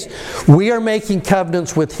each case, we are making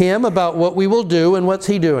covenants with Him about what we will do, and what's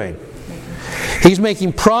He doing? He's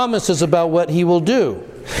making promises about what He will do.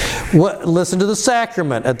 Listen to the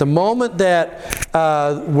sacrament. At the moment that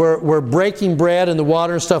we're breaking bread and the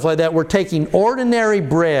water and stuff like that, we're taking ordinary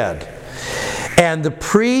bread. And the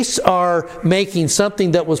priests are making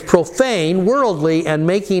something that was profane, worldly, and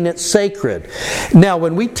making it sacred. Now,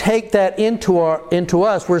 when we take that into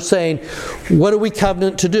us, we're saying, what do we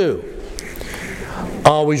covenant to do?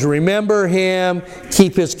 Always remember Him,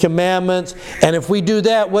 keep His commandments, and if we do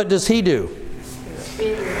that, what does He do?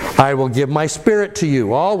 I will give my Spirit to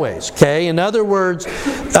you, always. Okay? In other words,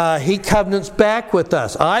 He covenants back with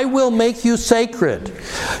us. I will make you sacred.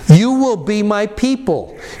 You will be my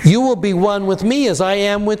people. You will be one with me as I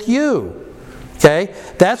am with you. Okay?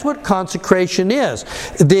 That's what consecration is.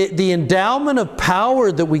 The endowment of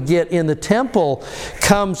power that we get in the temple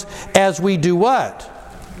comes as we do what?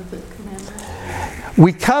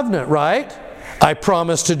 We covenant, right? I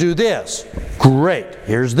promise to do this. Great.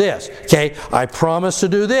 Here's this. Okay. I promise to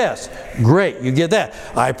do this. Great. You get that.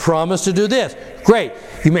 I promise to do this. Great.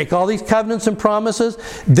 You make all these covenants and promises.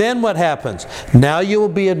 Then what happens? Now you will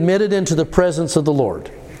be admitted into the presence of the Lord.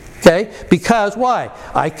 Okay? Because why?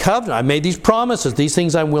 I covenant. I made these promises. These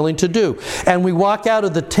things I'm willing to do. And we walk out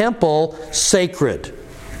of the temple sacred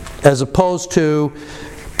as opposed to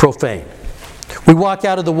profane. We walk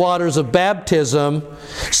out of the waters of baptism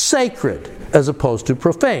sacred as opposed to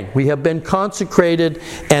profane. We have been consecrated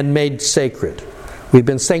and made sacred. We've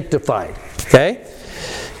been sanctified. Okay?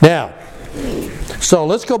 Now, so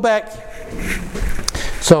let's go back.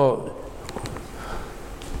 So,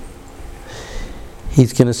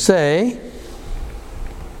 he's going to say,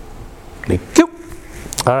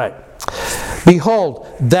 all right.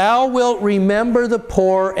 Behold, thou wilt remember the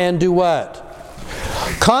poor and do what?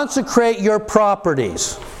 Consecrate your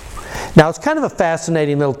properties. Now, it's kind of a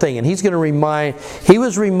fascinating little thing, and he's going to he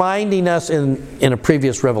was reminding us in a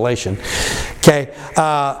previous revelation, okay,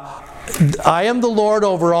 I am the Lord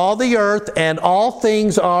over all the earth, and all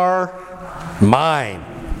things are mine.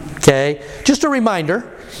 Okay? Just a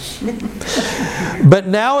reminder. But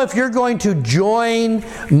now if you're going to join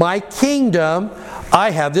my kingdom,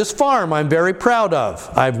 I have this farm I'm very proud of.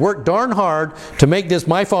 I've worked darn hard to make this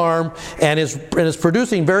my farm, and it's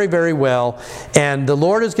producing very, very well. And the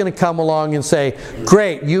Lord is going to come along and say,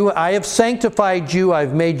 great, I have sanctified you.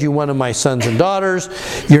 I've made you one of my sons and daughters.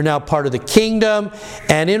 You're now part of the kingdom.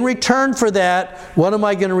 And in return for that, what am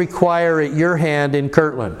I going to require at your hand in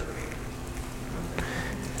Kirtland?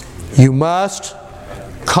 You must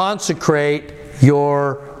consecrate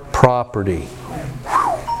your property.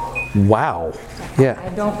 Wow. Yeah. I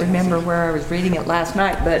don't remember where I was reading it last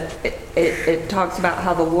night, but it talks about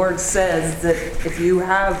how the Lord says that if you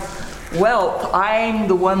have wealth, I'm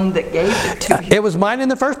the one that gave it to you. It was mine in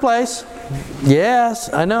the first place.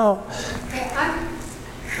 Yes, I know.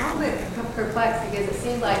 I'm a bit perplexed because it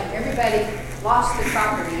seems like everybody lost their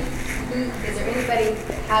property. Is there anybody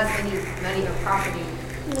that has any money or property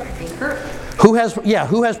in Kirtland?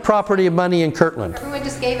 Who has property and money in Kirtland? Everyone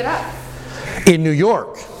just gave it up. In New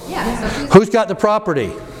York. Yeah, so Who's got the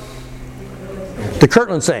property? The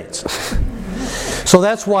Kirtland Saints. So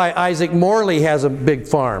that's why Isaac Morley has a big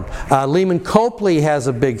farm. Lehman Copley has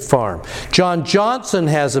a big farm. John Johnson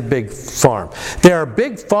has a big farm. There are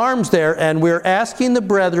big farms there, and we're asking the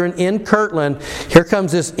brethren in Kirtland, here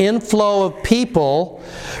comes this inflow of people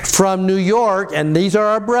from New York, and these are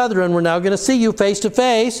our brethren. We're now going to see you face to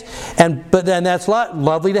face, but then that's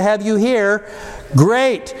lovely to have you here.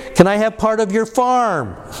 Great. Can I have part of your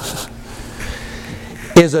farm?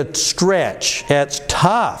 Is a stretch. It's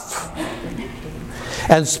tough.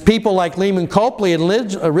 And people like Lehman Copley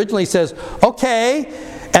originally says, okay,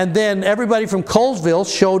 and then everybody from Colesville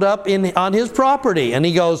showed up on his property, and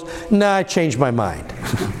he goes, nah, I changed my mind.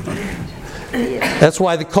 That's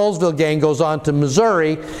why the Colesville gang goes on to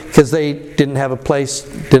Missouri, because they didn't have a place,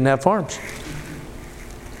 didn't have farms.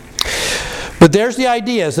 But there's the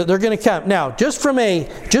idea is that they're going to come. Now, just from a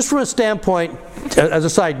standpoint, as a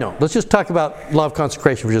side note, let's just talk about law of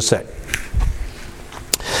consecration for just a sec.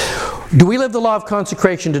 Do we live the law of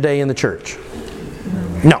consecration today in the church?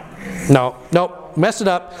 No. Mess it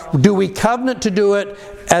up. Do we covenant to do it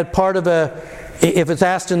as part of if it's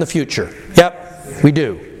asked in the future? Yep, we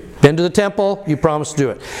do. Been to the temple, you promised to do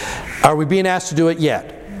it. Are we being asked to do it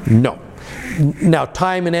yet? No. Now,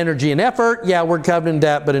 time and energy and effort, yeah, we're covenanting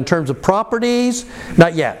that, but in terms of properties,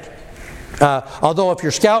 not yet. Although if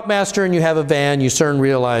you're scoutmaster and you have a van, you soon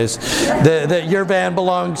realize that your van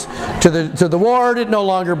belongs to the ward. It no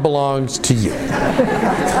longer belongs to you.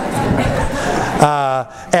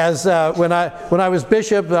 When I was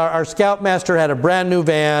bishop, our scoutmaster had a brand new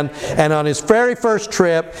van, and on his very first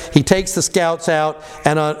trip, he takes the scouts out,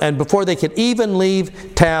 and before they could even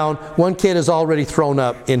leave town, one kid is already thrown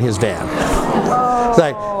up in his van. It's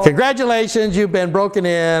like, congratulations, you've been broken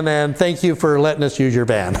in, and thank you for letting us use your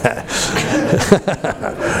van.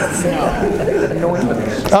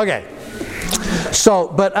 Okay. So,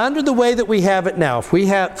 but under the way that we have it now, if we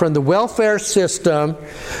have from the welfare system,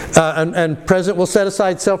 and President will set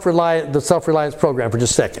aside the self-reliance program for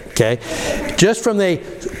just a second, okay? Just from the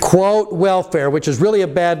quote welfare, which is really a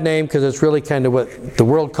bad name because it's really kind of what the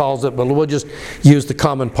world calls it, but we'll just use the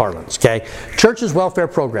common parlance, okay? Church's welfare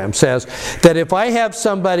program says that if I have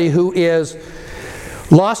somebody who is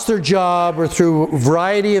lost their job or through a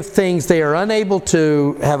variety of things they are unable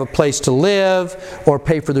to have a place to live or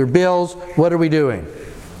pay for their bills, what are we doing?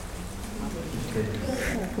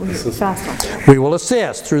 We will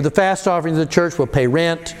assist through the fast offerings of the church. We'll pay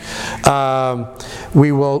rent.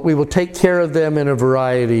 We will take care of them in a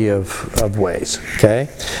variety of ways. Okay,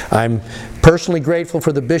 I'm personally grateful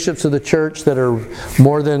for the bishops of the church that are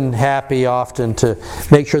more than happy often to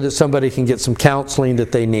make sure that somebody can get some counseling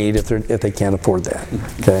that they need if they can't afford that.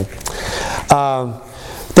 Okay.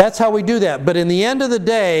 That's how we do that. But in the end of the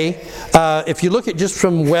day, if you look at just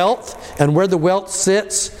from wealth and where the wealth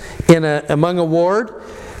sits among a ward,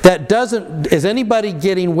 is anybody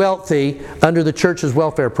getting wealthy under the church's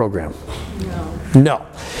welfare program? No.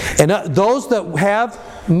 And those that have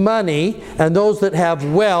money and those that have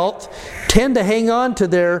wealth tend to hang on to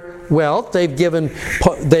their wealth. They've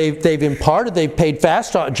imparted, they've paid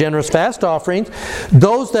generous fast offerings.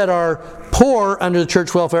 Those that are poor under the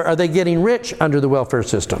church welfare, are they getting rich under the welfare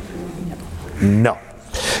system? No.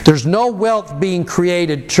 There's no wealth being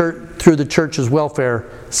created through the church's welfare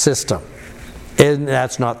system. And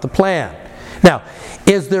that's not the plan. Now,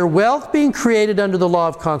 is there wealth being created under the law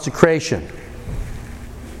of consecration?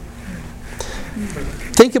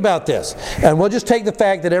 Think about this. And we'll just take the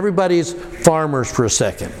fact that everybody's farmers for a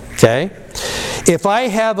second. Okay? If I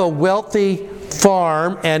have a wealthy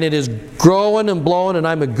farm and it is growing and blowing and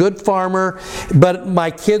I'm a good farmer, but my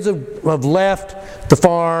kids have left the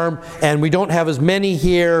farm and we don't have as many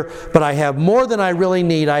here, but I have more than I really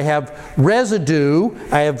need. I have residue,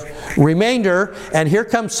 I have remainder, and here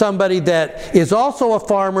comes somebody that is also a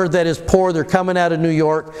farmer that is poor. They're coming out of New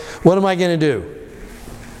York. What am I going to do?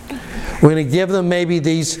 We're going to give them maybe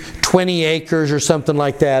these 20 acres or something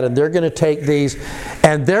like that, and they're going to take these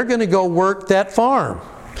and they're going to go work that farm.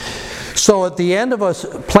 So at the end of a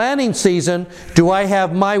planting season, do I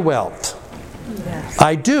have my wealth? Yes.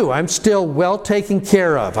 I do. I'm still well taken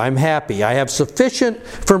care of. I'm happy. I have sufficient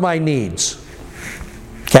for my needs.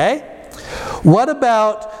 Okay? What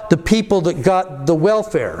about the people that got the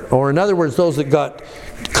welfare? Or in other words, those that got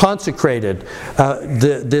consecrated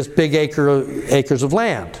this big acres of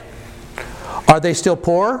land? Are they still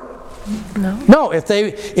poor? No, if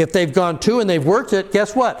they've gone to and they've worked it,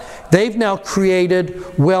 guess what? They've now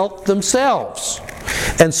created wealth themselves.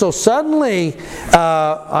 And so suddenly,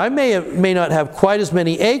 I may not have quite as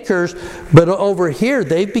many acres, but over here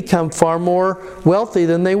they've become far more wealthy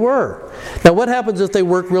than they were. Now what happens if they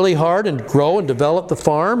work really hard and grow and develop the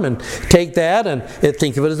farm and take that and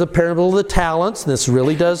think of it as a parable of the talents? And this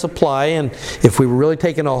really does apply, and if we were really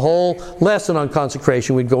taking a whole lesson on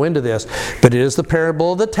consecration, we'd go into this. But it is the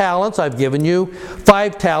parable of the talents. I've given you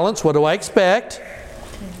 5 talents. What do I expect?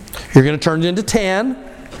 You're going to turn it into 10.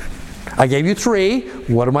 I gave you 3.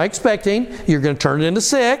 What am I expecting? You're going to turn it into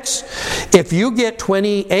 6. If you get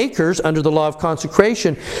 20 acres under the law of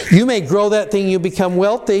consecration, you may grow that thing, you become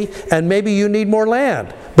wealthy, and maybe you need more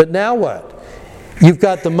land. But now what? You've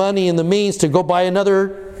got the money and the means to go buy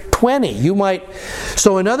another 20. You might.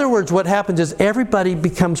 So in other words, what happens is everybody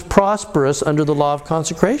becomes prosperous under the law of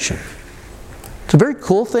consecration. It's a very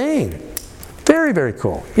cool thing. Very, very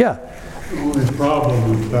cool. Yeah. The only problem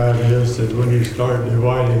with that is that when you start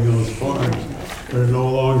dividing those farms, they're no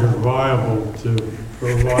longer viable to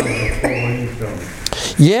provide a full income.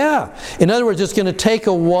 Yeah. In other words, it's going to take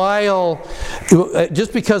a while.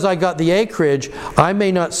 Just because I got the acreage, I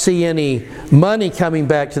may not see any money coming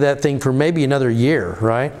back to that thing for maybe another year,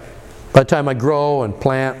 right? By the time I grow and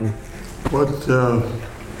plant. What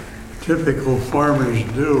typical farmers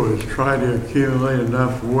do is try to accumulate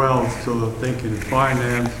enough wealth so that they can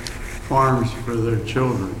finance farms for their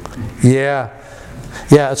children. Yeah.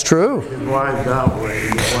 Yeah, it's true. Divide that way,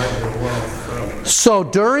 divide their wealth. So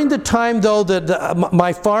during the time, though, that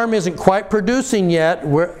my farm isn't quite producing yet,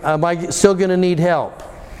 am I still going to need help?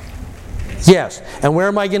 Yes. And where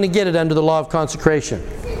am I going to get it under the law of consecration?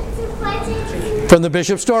 From the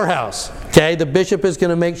bishop's storehouse. Okay, the bishop is going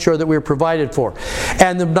to make sure that we're provided for.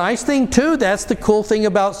 And the nice thing too, that's the cool thing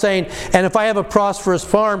about saying, and if I have a prosperous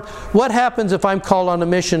farm, what happens if I'm called on a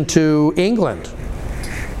mission to England?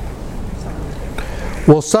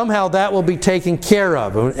 Well, somehow that will be taken care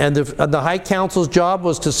of. And the High Council's job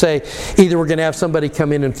was to say, either we're going to have somebody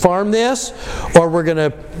come in and farm this, or we're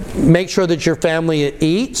going to make sure that your family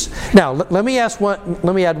eats. Now, let me add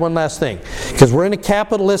one last thing, because we're in a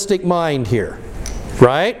capitalistic mind here,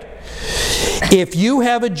 right? If you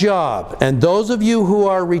have a job, and those of you who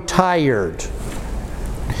are retired,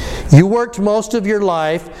 you worked most of your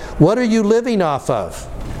life, what are you living off of?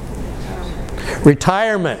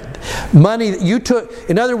 Retirement. Money that you took.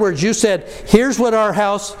 In other words, you said, here's what our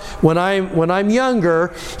house, when I'm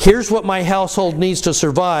younger, here's what my household needs to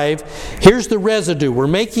survive. Here's the residue. We're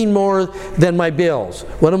making more than my bills.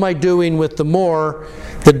 What am I doing with the more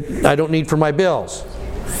that I don't need for my bills?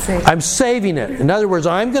 I'm saving it. In other words,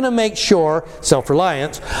 I'm going to make sure,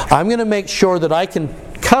 self-reliance, I'm going to make sure that I can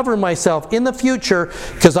cover myself in the future,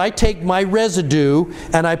 because I take my residue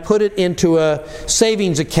and I put it into a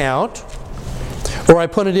savings account, or I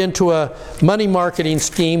put it into a money marketing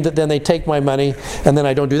scheme that then they take my money and then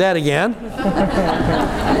I don't do that again.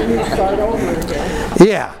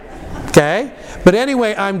 Yeah. Okay? But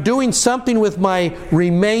anyway, I'm doing something with my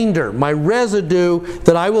remainder, my residue,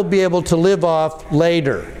 that I will be able to live off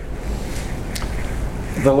later.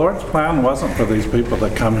 The Lord's plan wasn't for these people to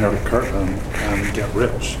come here to Kirtland and get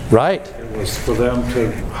rich. Right. It was for them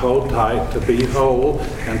to hold tight, to be whole,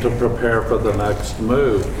 and to prepare for the next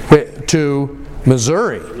move. To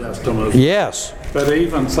Missouri. Yes, to Missouri. Yes. But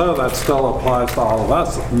even so, that still applies to all of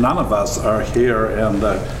us. None of us are here in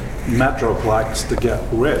the metroplex to get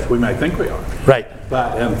rich. We may think we are. Right.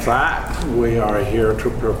 But in fact, we are here to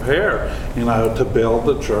prepare, to build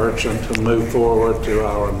the church and to move forward to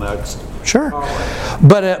our next. Sure.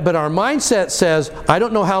 But our mindset says, I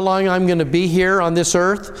don't know how long I'm going to be here on this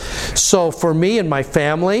earth. So for me and my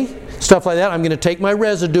family, stuff like that, I'm going to take my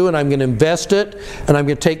residue and I'm going to invest it and I'm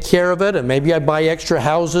going to take care of it, and maybe I buy extra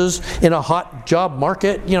houses in a hot job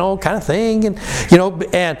market, kind of thing.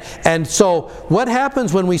 And so what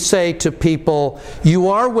happens when we say to people, you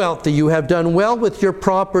are wealthy, you have done well with your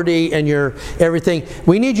property and your everything,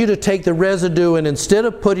 we need you to take the residue, and instead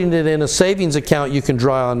of putting it in a savings account you can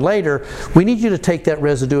draw on later, we need you to take that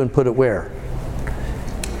residue and put it where?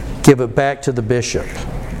 Give it back to the bishop.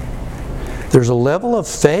 There's a level of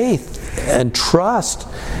faith and trust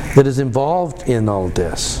that is involved in all of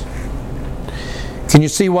this. Can you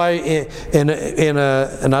see why and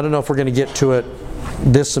I don't know if we're going to get to it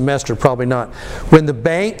this semester, probably not. When the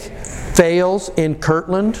bank fails in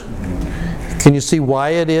Kirtland, can you see why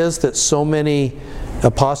it is that so many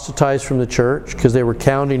apostatized from the church? Because they were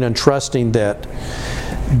counting and trusting that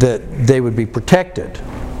they would be protected.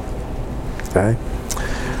 Okay?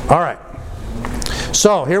 All right.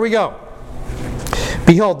 So, here we go.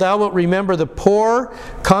 Behold, thou wilt remember the poor,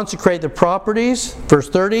 consecrate the properties, verse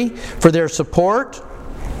 30, for their support.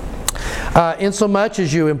 Insomuch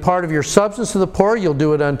as you impart of your substance to the poor, you'll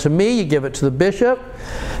do it unto me, you give it to the bishop.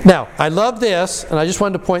 Now, I love this, and I just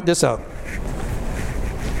wanted to point this out.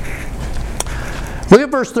 Look at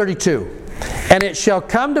verse 32. And it shall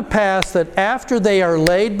come to pass that after they are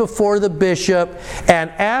laid before the bishop, and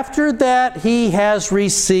after that he has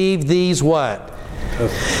received these what?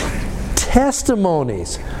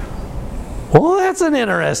 Testimonies. Well, that's an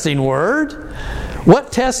interesting word.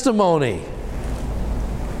 What testimony?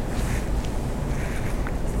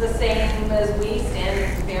 It's the same as we stand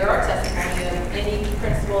and bear our testimony of any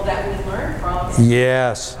principle that we learn from.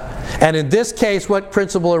 Yes. And in this case, what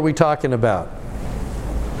principle are we talking about?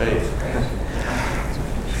 Faith.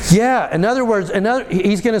 Yeah, in other words,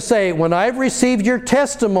 he's going to say, when I've received your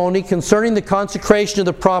testimony concerning the consecration of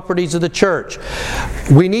the properties of the church.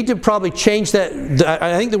 We need to probably change that.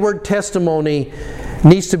 I think the word testimony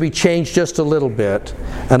needs to be changed just a little bit.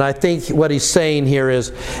 And I think what he's saying here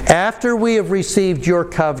is, after we have received your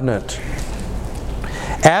covenant,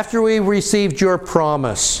 after we received your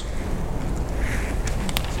promise,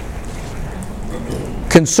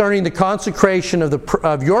 concerning the consecration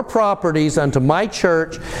of your properties unto my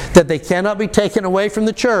church, that they cannot be taken away from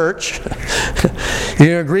the church.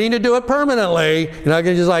 You're agreeing to do it permanently. You're not going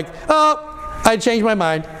to just like, oh, I changed my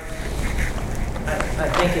mind. I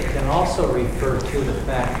think it can also refer to the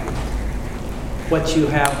fact that what you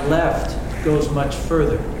have left goes much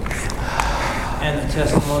further. And the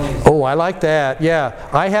testimonies. Oh, I like that. Yeah.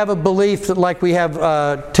 I have a belief that like we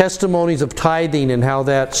have testimonies of tithing and how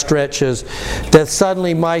that stretches, that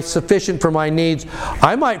suddenly sufficient for my needs.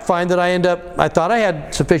 I might find that I thought I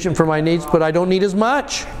had sufficient for my needs, but I don't need as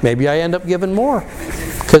much. Maybe I end up giving more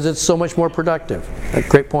because it's so much more productive.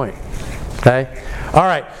 Great point. Okay? All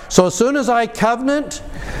right. So as soon as I covenant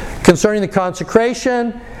concerning the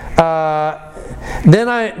consecration, then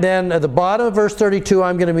at the bottom of verse 32,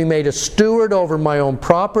 I'm going to be made a steward over my own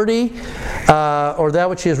property, or that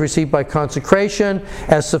which he has received by consecration,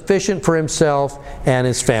 as sufficient for himself and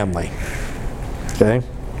his family. Okay?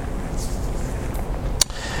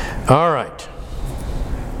 All right.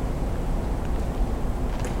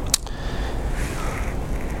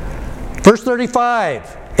 Verse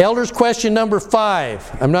 35. Elders' question number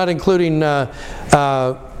 5. I'm not including 3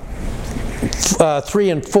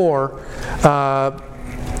 and 4,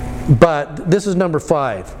 but this is number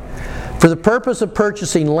 5. For the purpose of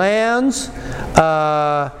purchasing lands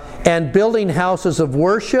and building houses of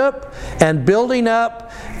worship and building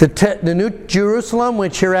up the new Jerusalem,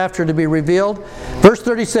 which hereafter to be revealed. Verse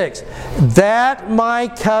 36, that my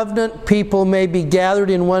covenant people may be gathered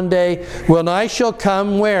in one day when I shall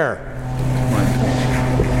come where?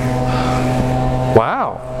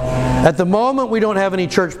 Wow. At the moment we don't have any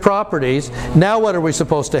church properties. Now what are we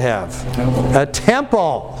supposed to have? A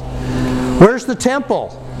temple. Where's the temple?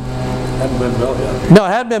 Hadn't been built yet. No, it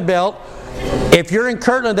hadn't been built. If you're in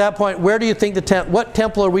Kirtland at that point, where do you think what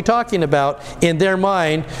temple are we talking about in their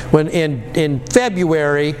mind when in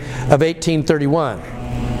February of 1831?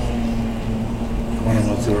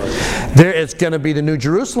 It's going to be the New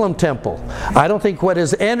Jerusalem temple. I don't think what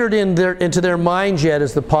has entered into their minds yet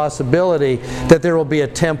is the possibility that there will be a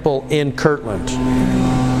temple in Kirtland.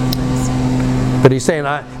 But he's saying,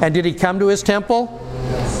 and did he come to his temple?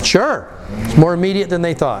 Sure. It's more immediate than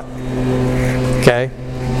they thought. Okay.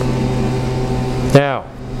 Now,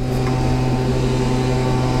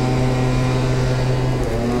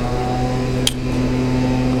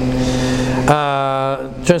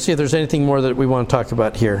 trying to see if there's anything more that we want to talk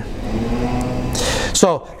about here.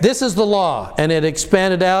 So this is the law, and it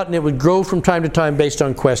expanded out, and it would grow from time to time based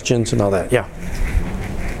on questions and all that. Yeah.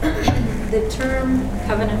 The term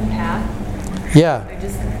covenant path. Yeah. I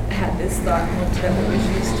just had this thought and looked it up. It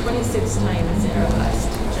was used 26 times in our last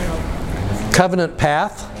general. Covenant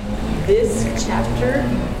path. This chapter,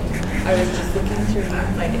 I was just looking through and I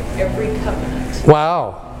find every covenant.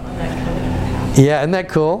 Wow. On that covenant path. Yeah, isn't that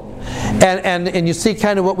cool? And you see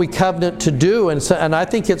kind of what we covenant to do, and I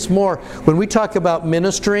think it's more when we talk about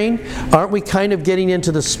ministering, aren't we kind of getting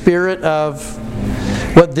into the spirit of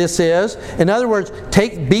what this is? In other words,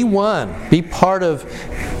 be one, be part of,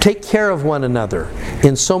 take care of one another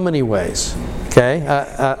in so many ways. Okay,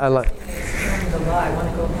 I like. The law. I want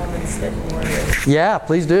to go home and study more. Yeah,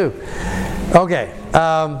 please do. Okay.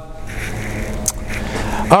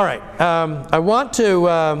 All right. I want to,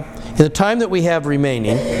 in the time that we have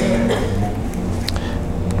remaining,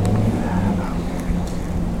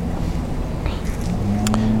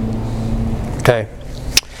 okay.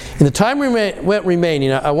 In the time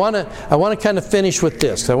remaining, I want to kind of finish with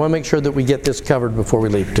this. I want to make sure that we get this covered before we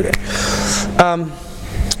leave today.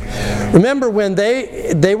 Remember when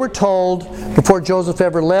they were told before Joseph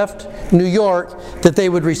ever left New York, that they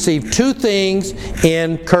would receive two things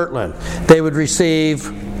in Kirtland. They would receive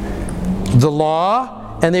the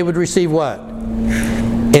law, and they would receive what?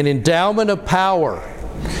 An endowment of power.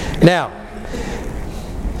 Now,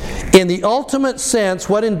 in the ultimate sense,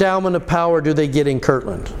 what endowment of power do they get in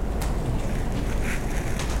Kirtland?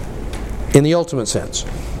 In the ultimate sense.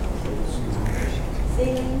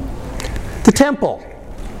 The temple.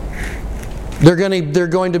 They're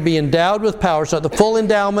going to be endowed with power. It's not the full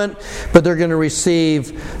endowment, but they're going to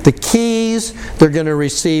receive the keys. They're going to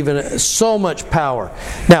receive so much power.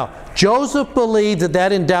 Now, Joseph believed that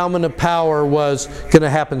that endowment of power was going to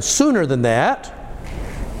happen sooner than that.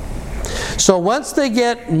 So once they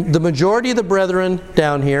get the majority of the brethren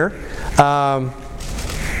down here,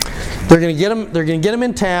 they're going to get them. They're going to get them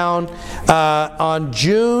in town on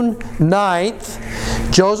June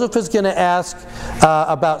 9th. Joseph is going to ask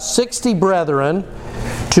about 60 brethren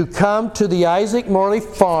to come to the Isaac Morley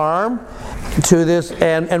farm to this,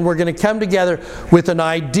 and we're going to come together with an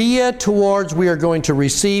idea towards we are going to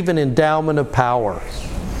receive an endowment of power.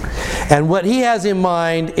 And what he has in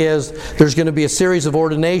mind is there's going to be a series of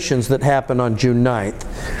ordinations that happen on June 9th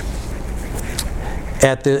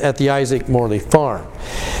at the Isaac Morley farm.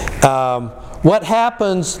 What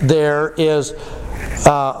happens there is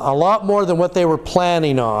a lot more than what they were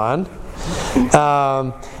planning on.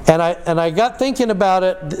 And I got thinking about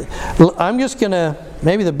it. I'm just going to,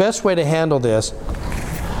 maybe the best way to handle this,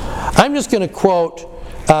 I'm just going to quote,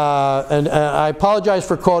 and I apologize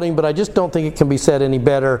for quoting, but I just don't think it can be said any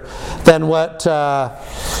better than what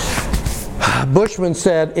Bushman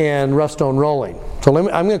said in Rough Stone Rolling. So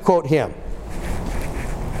I'm going to quote him.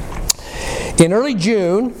 In early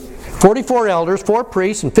June, 44 elders, 4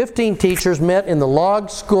 priests, and 15 teachers met in the log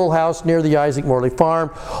schoolhouse near the Isaac Morley farm,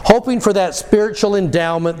 hoping for that spiritual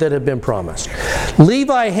endowment that had been promised.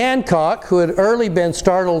 Levi Hancock, who had early been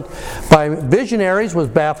startled by visionaries, was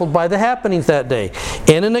baffled by the happenings that day.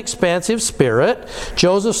 In an expansive spirit,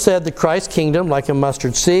 Joseph said the Christ kingdom, like a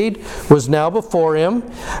mustard seed, was now before him.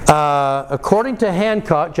 According to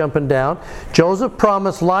Hancock, jumping down, Joseph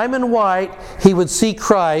promised Lyman White he would see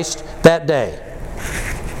Christ that day.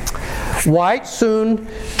 White soon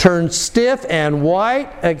turned stiff and white,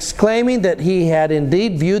 exclaiming that he had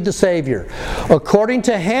indeed viewed the Savior. According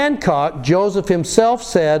to Hancock, Joseph himself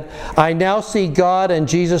said, "I now see God and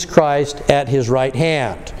Jesus Christ at his right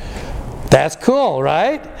hand." That's cool,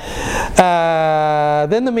 right?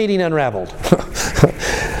 Then the meeting unraveled.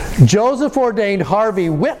 Joseph ordained Harvey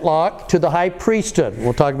Whitlock to the high priesthood.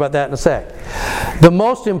 We'll talk about that in a sec. The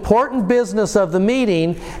most important business of the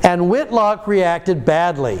meeting, and Whitlock reacted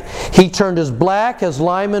badly. He turned as black as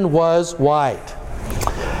Lyman was white.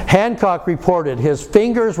 Hancock reported his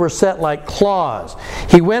fingers were set like claws.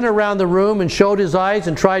 He went around the room and showed his eyes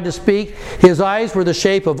and tried to speak. His eyes were the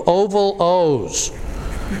shape of oval O's.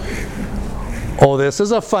 Oh, this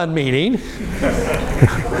is a fun meeting.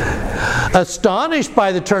 Astonished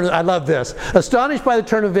by the turn, I love this. Astonished by the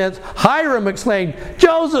turn of events, Hiram exclaimed,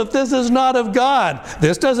 "Joseph, this is not of God.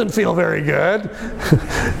 This doesn't feel very good."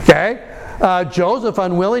 Okay? Joseph,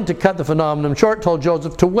 unwilling to cut the phenomenon short, told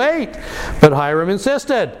Joseph to wait. But Hiram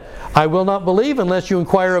insisted, "I will not believe unless you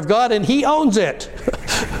inquire of God, and He owns it."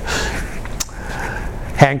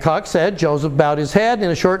 Hancock said Joseph bowed his head, and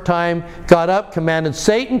in a short time got up, commanded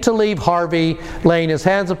Satan to leave Harvey, laying his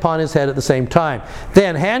hands upon his head at the same time.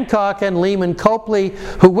 Then Hancock and Lehman Copley,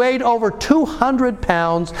 who weighed over 200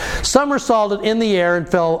 pounds, somersaulted in the air and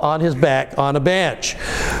fell on his back on a bench.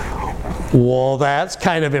 Well, that's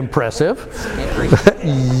kind of impressive.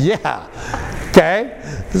 Yeah. Okay?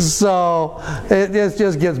 So it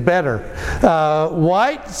just gets better.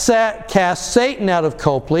 White cast Satan out of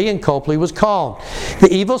Copley, and Copley was calmed.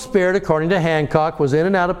 The evil spirit, according to Hancock, was in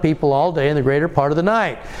and out of people all day and the greater part of the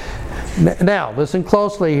night. Now, listen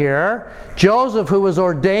closely here. Joseph, who was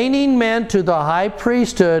ordaining men to the high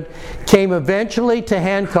priesthood, came eventually to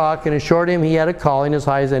Hancock and assured him he had a calling as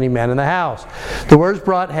high as any man in the house. The words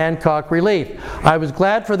brought Hancock relief. "I was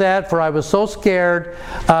glad for that, for I was so scared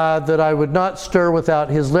that I would not stir without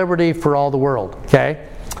his liberty for all the world." Okay?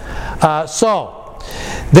 So,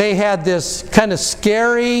 they had this kind of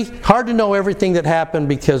scary, hard to know everything that happened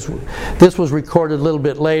because this was recorded a little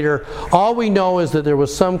bit later. All we know is that there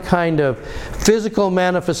was some kind of physical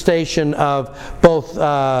manifestation of both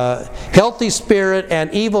healthy spirit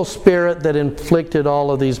and evil spirit that inflicted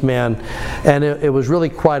all of these men. And it was really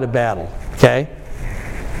quite a battle. Okay?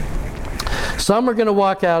 Some are going to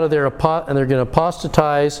walk out of there and they're going to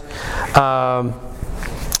apostatize.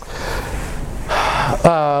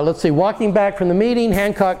 Let's see, walking back from the meeting,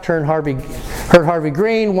 Hancock turned Harvey Heard Harvey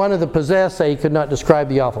Green, one of the possessed, say he could not describe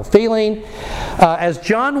the awful feeling. As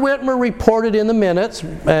John Whitmer reported in the minutes,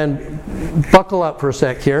 and buckle up for a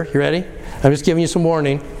sec here, you ready? I'm just giving you some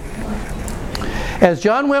warning. As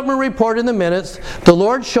John Whitmer reported in the minutes, the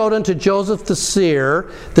Lord showed unto Joseph the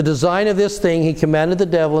seer the design of this thing. He commanded the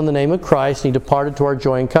devil in the name of Christ, and he departed to our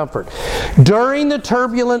joy and comfort. During the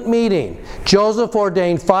turbulent meeting, Joseph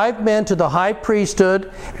ordained 5 men to the high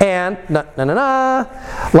priesthood, and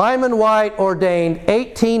Lyman White ordained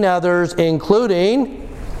 18 others, including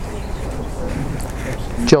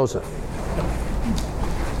Joseph.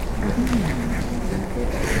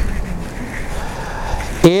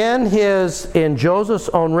 In Joseph's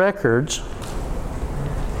own records,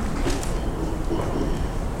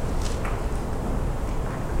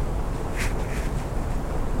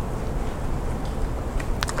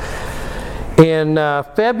 in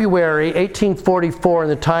February 1844, in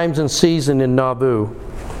the Times and Season in Nauvoo,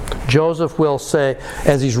 Joseph will say,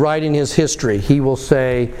 as he's writing his history, he will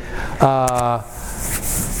say,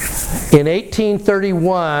 in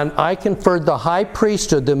 1831, I conferred the high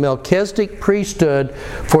priesthood, the Melchizedek priesthood,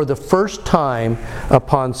 for the first time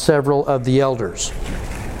upon several of the elders.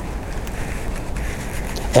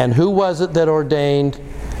 And who was it that ordained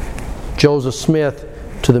Joseph Smith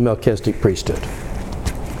to the Melchizedek priesthood?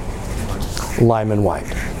 Lyman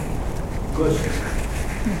White. Question.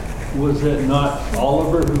 Was it not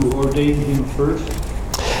Oliver who ordained him first?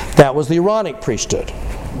 That was the Aaronic priesthood.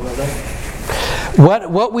 Well,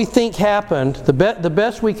 What we think happened, the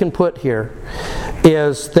best we can put here,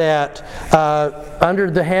 is that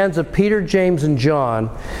under the hands of Peter, James, and John,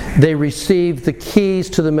 they received the keys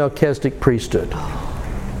to the Melchizedek priesthood.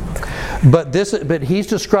 But he's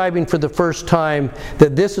describing for the first time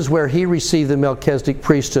that this is where he received the Melchizedek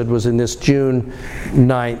priesthood, was in this June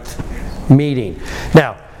 9th meeting.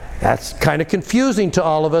 Now, that's kind of confusing to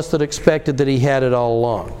all of us that expected that he had it all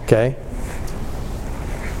along, okay?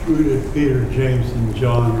 Who did Peter, James, and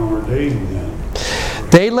John ordain then?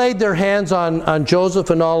 They laid their hands on Joseph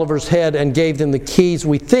and Oliver's head and gave them the keys.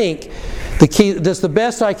 We think the key. That's the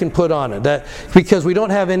best I can put on it. Because we don't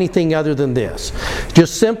have anything other than this.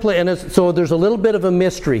 Just simply, so there's a little bit of a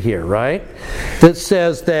mystery here, right? That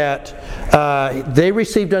says that they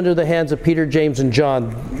received under the hands of Peter, James, and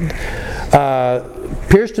John.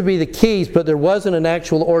 Appears to be the keys, but there wasn't an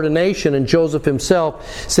actual ordination, and Joseph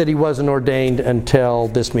himself said he wasn't ordained until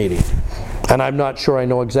this meeting. And I'm not sure I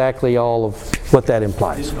know exactly all of what that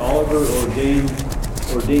implies. Did Oliver ordain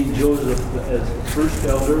Joseph as the first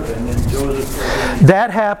elder, and then Joseph ordained...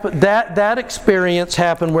 That happened. That experience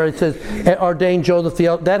happened where it says ordained Joseph the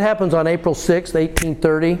elder. That happens on April 6th,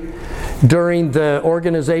 1830, during the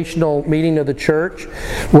organizational meeting of the church.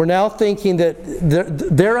 We're now thinking that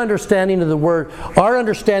their understanding of the word, our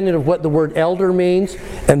understanding of what the word elder means,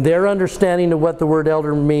 and their understanding of what the word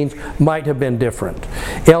elder means might have been different.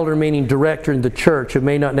 Elder meaning director in the church. It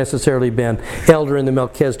may not necessarily have been elder in the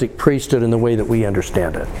Melchizedek priesthood in the way that we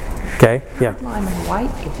understand it. Okay? Yeah. Lyman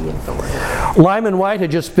White get the authority. Lyman White had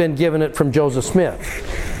just been given it from Joseph Smith.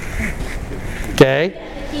 Okay?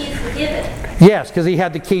 The keys to give it. Yes, because he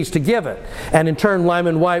had the keys to give it. And in turn,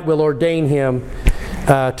 Lyman White will ordain him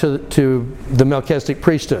to the Melchizedek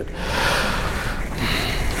priesthood.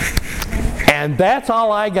 And that's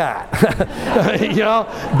all I got.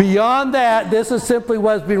 Beyond that, this is simply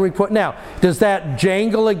what's being reported. Now, does that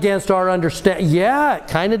jangle against our understanding? Yeah, it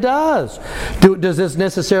kind of does. Does this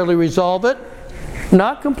necessarily resolve it?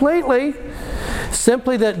 Not completely.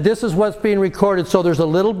 Simply that this is what's being recorded, so there's a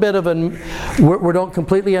little bit of we don't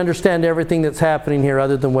completely understand everything that's happening here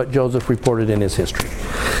other than what Joseph reported in his history.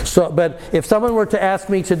 So, but if someone were to ask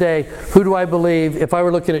me today, who do I believe, if I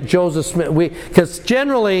were looking at Joseph Smith, because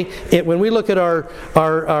generally, when we look at our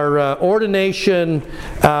ordination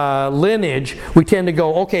lineage, we tend to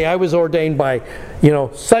go, okay, I was ordained by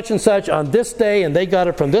such and such on this day, and they got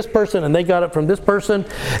it from this person, and they got it from this person,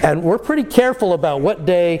 and we're pretty careful about what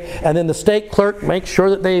day, and then the stake clerk makes sure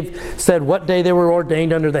that they've said what day they were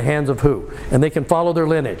ordained under the hands of who, and they can follow their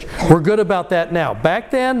lineage. We're good about that now.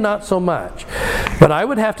 Back then, not so much. But I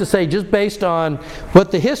would have to say, just based on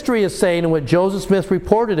what the history is saying and what Joseph Smith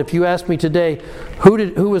reported, if you ask me today,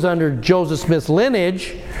 who was under Joseph Smith's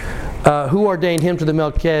lineage, who ordained him to the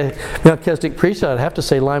Melchizedek priesthood, I'd have to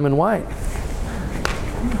say Lyman White.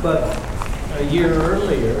 But a year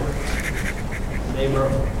earlier, they were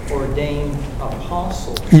ordained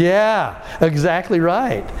apostles. Yeah, exactly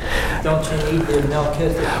right. Don't you need the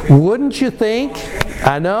Melchizedek? Wouldn't you think?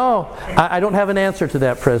 I know. I don't have an answer to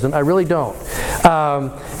that, President. I really don't.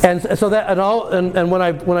 And so that and when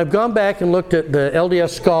I've gone back and looked at the LDS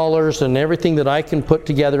scholars and everything that I can put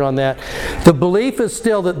together on that, the belief is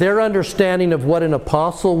still that their understanding of what an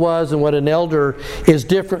apostle was and what an elder is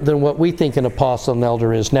different than what we think an apostle and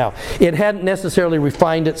elder is now. It hadn't necessarily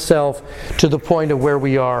refined itself to the point of where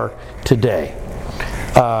we are today.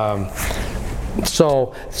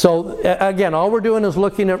 So again, all we're doing is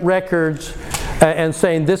looking at records and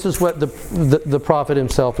saying this is what the prophet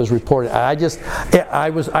himself is reporting. I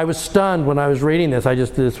was stunned when I was reading this.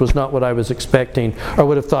 This was not what I was expecting or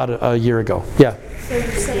would have thought a year ago. Yeah. So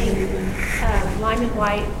you're saying Lyman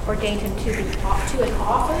White ordained him to an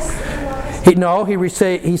office?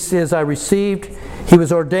 He says he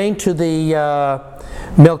was ordained to the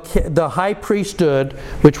high priesthood,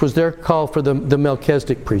 which was their call for the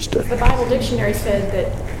Melchizedek priesthood. The Bible dictionary said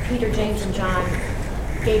that Peter, James, and John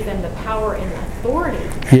gave them the power and authority.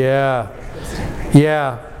 Yeah.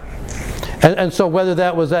 And so whether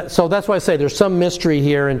that was that, so that's why I say there's some mystery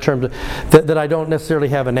here in terms of that I don't necessarily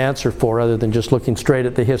have an answer for, other than just looking straight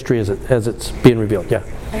at the history as it's being revealed. Yeah.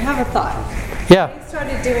 I have a thought. Yeah. They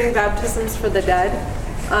started doing baptisms for the dead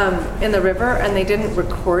in the river, and they didn't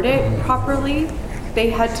record it properly. They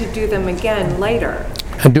had to do them again later.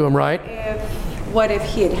 And do them right? What if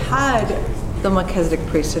he had the Melchizedek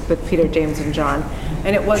priesthood with Peter, James, and John,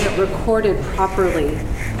 and it wasn't recorded properly,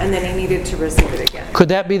 and then he needed to receive it again? Could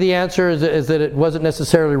that be the answer? Is that it wasn't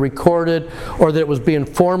necessarily recorded, or that it was being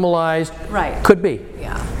formalized? Right. Could be.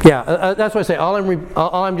 Yeah. Yeah. That's what I say. All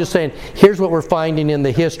I'm just saying. Here's what we're finding in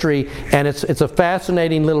the history, and it's a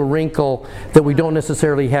fascinating little wrinkle that we don't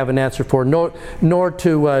necessarily have an answer for, nor to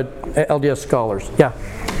LDS scholars. Yeah.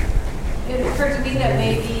 It occurred to me that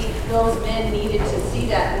maybe those men needed to see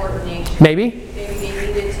that ordination. Maybe. Maybe they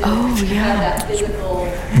needed to have that physical.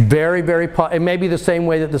 Very, it may be the same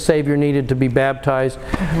way that the Savior needed to be baptized.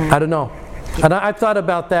 I don't know. And I've thought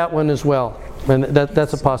about that one as well. And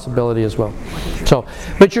that's a possibility as well. So,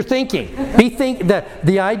 but you're thinking. That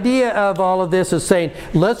the idea of all of this is saying,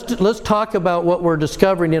 let's talk about what we're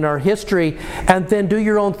discovering in our history, and then do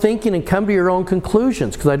your own thinking and come to your own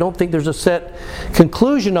conclusions. Because I don't think there's a set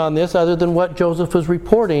conclusion on this other than what Joseph was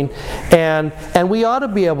reporting, and we ought to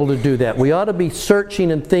be able to do that. We ought to be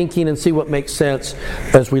searching and thinking and see what makes sense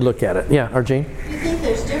as we look at it. Yeah, Arjane? You think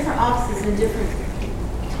there's different offices in different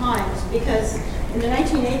times because. In the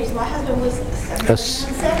 1980s, my husband was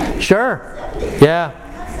 70. Sure. 70. Yeah.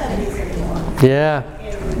 Not 70s anymore. Yeah.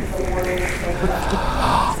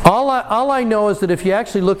 All I know is that if you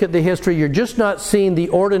actually look at the history, you're just not seeing the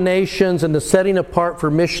ordinations and the setting apart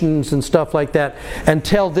for missions and stuff like that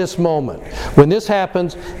until this moment. When this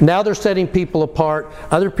happens, now they're setting people apart,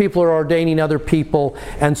 other people are ordaining other people,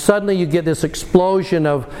 and suddenly you get this explosion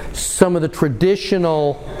of some of the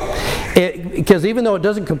traditional. Because even though it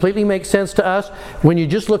doesn't completely make sense to us, when you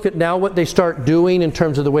just look at now what they start doing in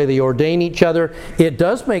terms of the way they ordain each other, it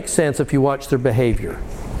does make sense if you watch their behavior.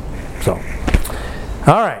 So,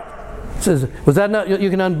 all right. Was that not?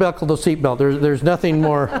 You can unbuckle the seatbelt. There's nothing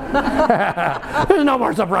more. There's no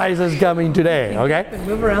more surprises coming today. Okay.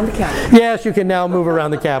 Move around the cabin. Yes, you can now move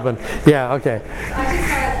around the cabin. Yeah. Okay. I just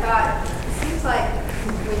had a thought. It seems like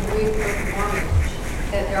when we read the Mormon,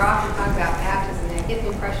 that they're often talking about baptism, and I get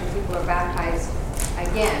the impression people are baptized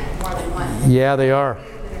again more than once. Yeah, they are.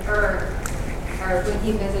 Or when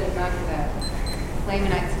he visited among the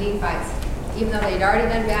Lamanites and Nephites, even though they'd already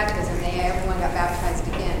done baptism, everyone got baptized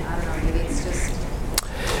again. I don't know, maybe it's just.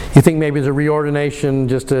 You think maybe it's a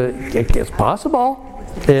reordination it's possible.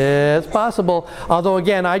 It's possible. Although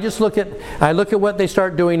again, I look at what they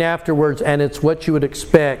start doing afterwards, and it's what you would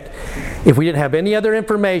expect. If we didn't have any other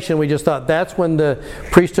information, we just thought that's when the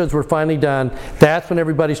priesthoods were finally done. That's when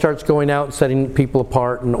everybody starts going out and setting people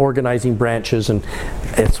apart and organizing branches, and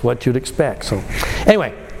it's what you'd expect. So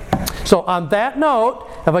anyway, so on that note,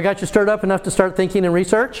 have I got you stirred up enough to start thinking and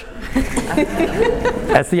research?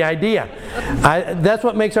 That's the idea. That's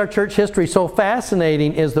what makes our church history so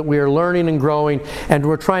fascinating, is that we are learning and growing, and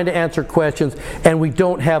we're trying to answer questions, and we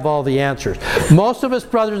don't have all the answers. Most of us,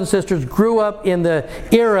 brothers and sisters, grew up in the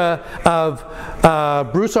era of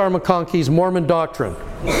Bruce R. McConkie's Mormon doctrine.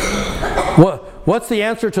 What's the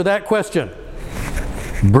answer to that question?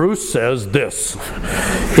 Bruce says this.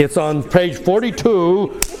 It's on page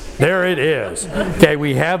 42. There it is. Okay,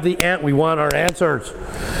 we have we want our answers.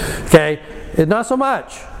 Okay, not so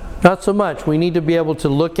much. Not so much. We need to be able to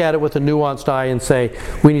look at it with a nuanced eye and say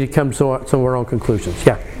we need to come to some of our own conclusions.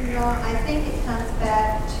 Yeah. I think it comes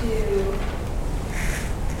back to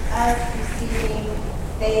us receiving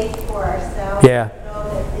faith for ourselves. Yeah. To know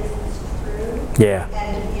that this is true. Yeah.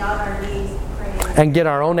 And to be on our knees praying. And get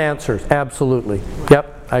our own answers. Absolutely.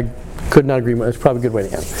 Yep. I could not agree more. That's probably a good way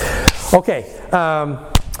to end. Okay.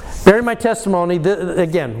 Bearing my testimony,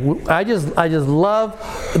 again, I just love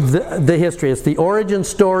the history. It's the origin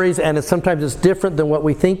stories, and sometimes it's different than what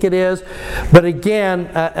we think it is. But again,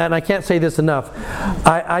 and I can't say this enough,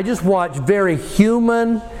 I just watch very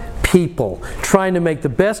human people trying to make the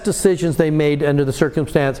best decisions they made under the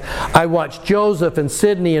circumstance. I watched Joseph and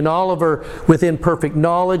Sidney and Oliver with imperfect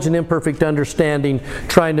knowledge and imperfect understanding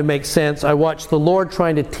trying to make sense. I watched the Lord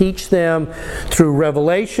trying to teach them through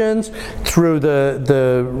revelations, through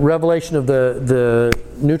the revelation of the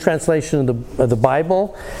new translation of the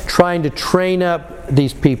Bible, trying to train up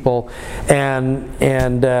these people,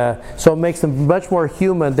 and so it makes them much more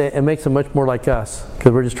human. It makes them much more like us,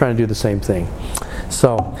 because we're just trying to do the same thing.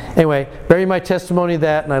 So anyway, bearing my testimony of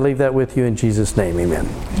that, and I leave that with you in Jesus' name. Amen.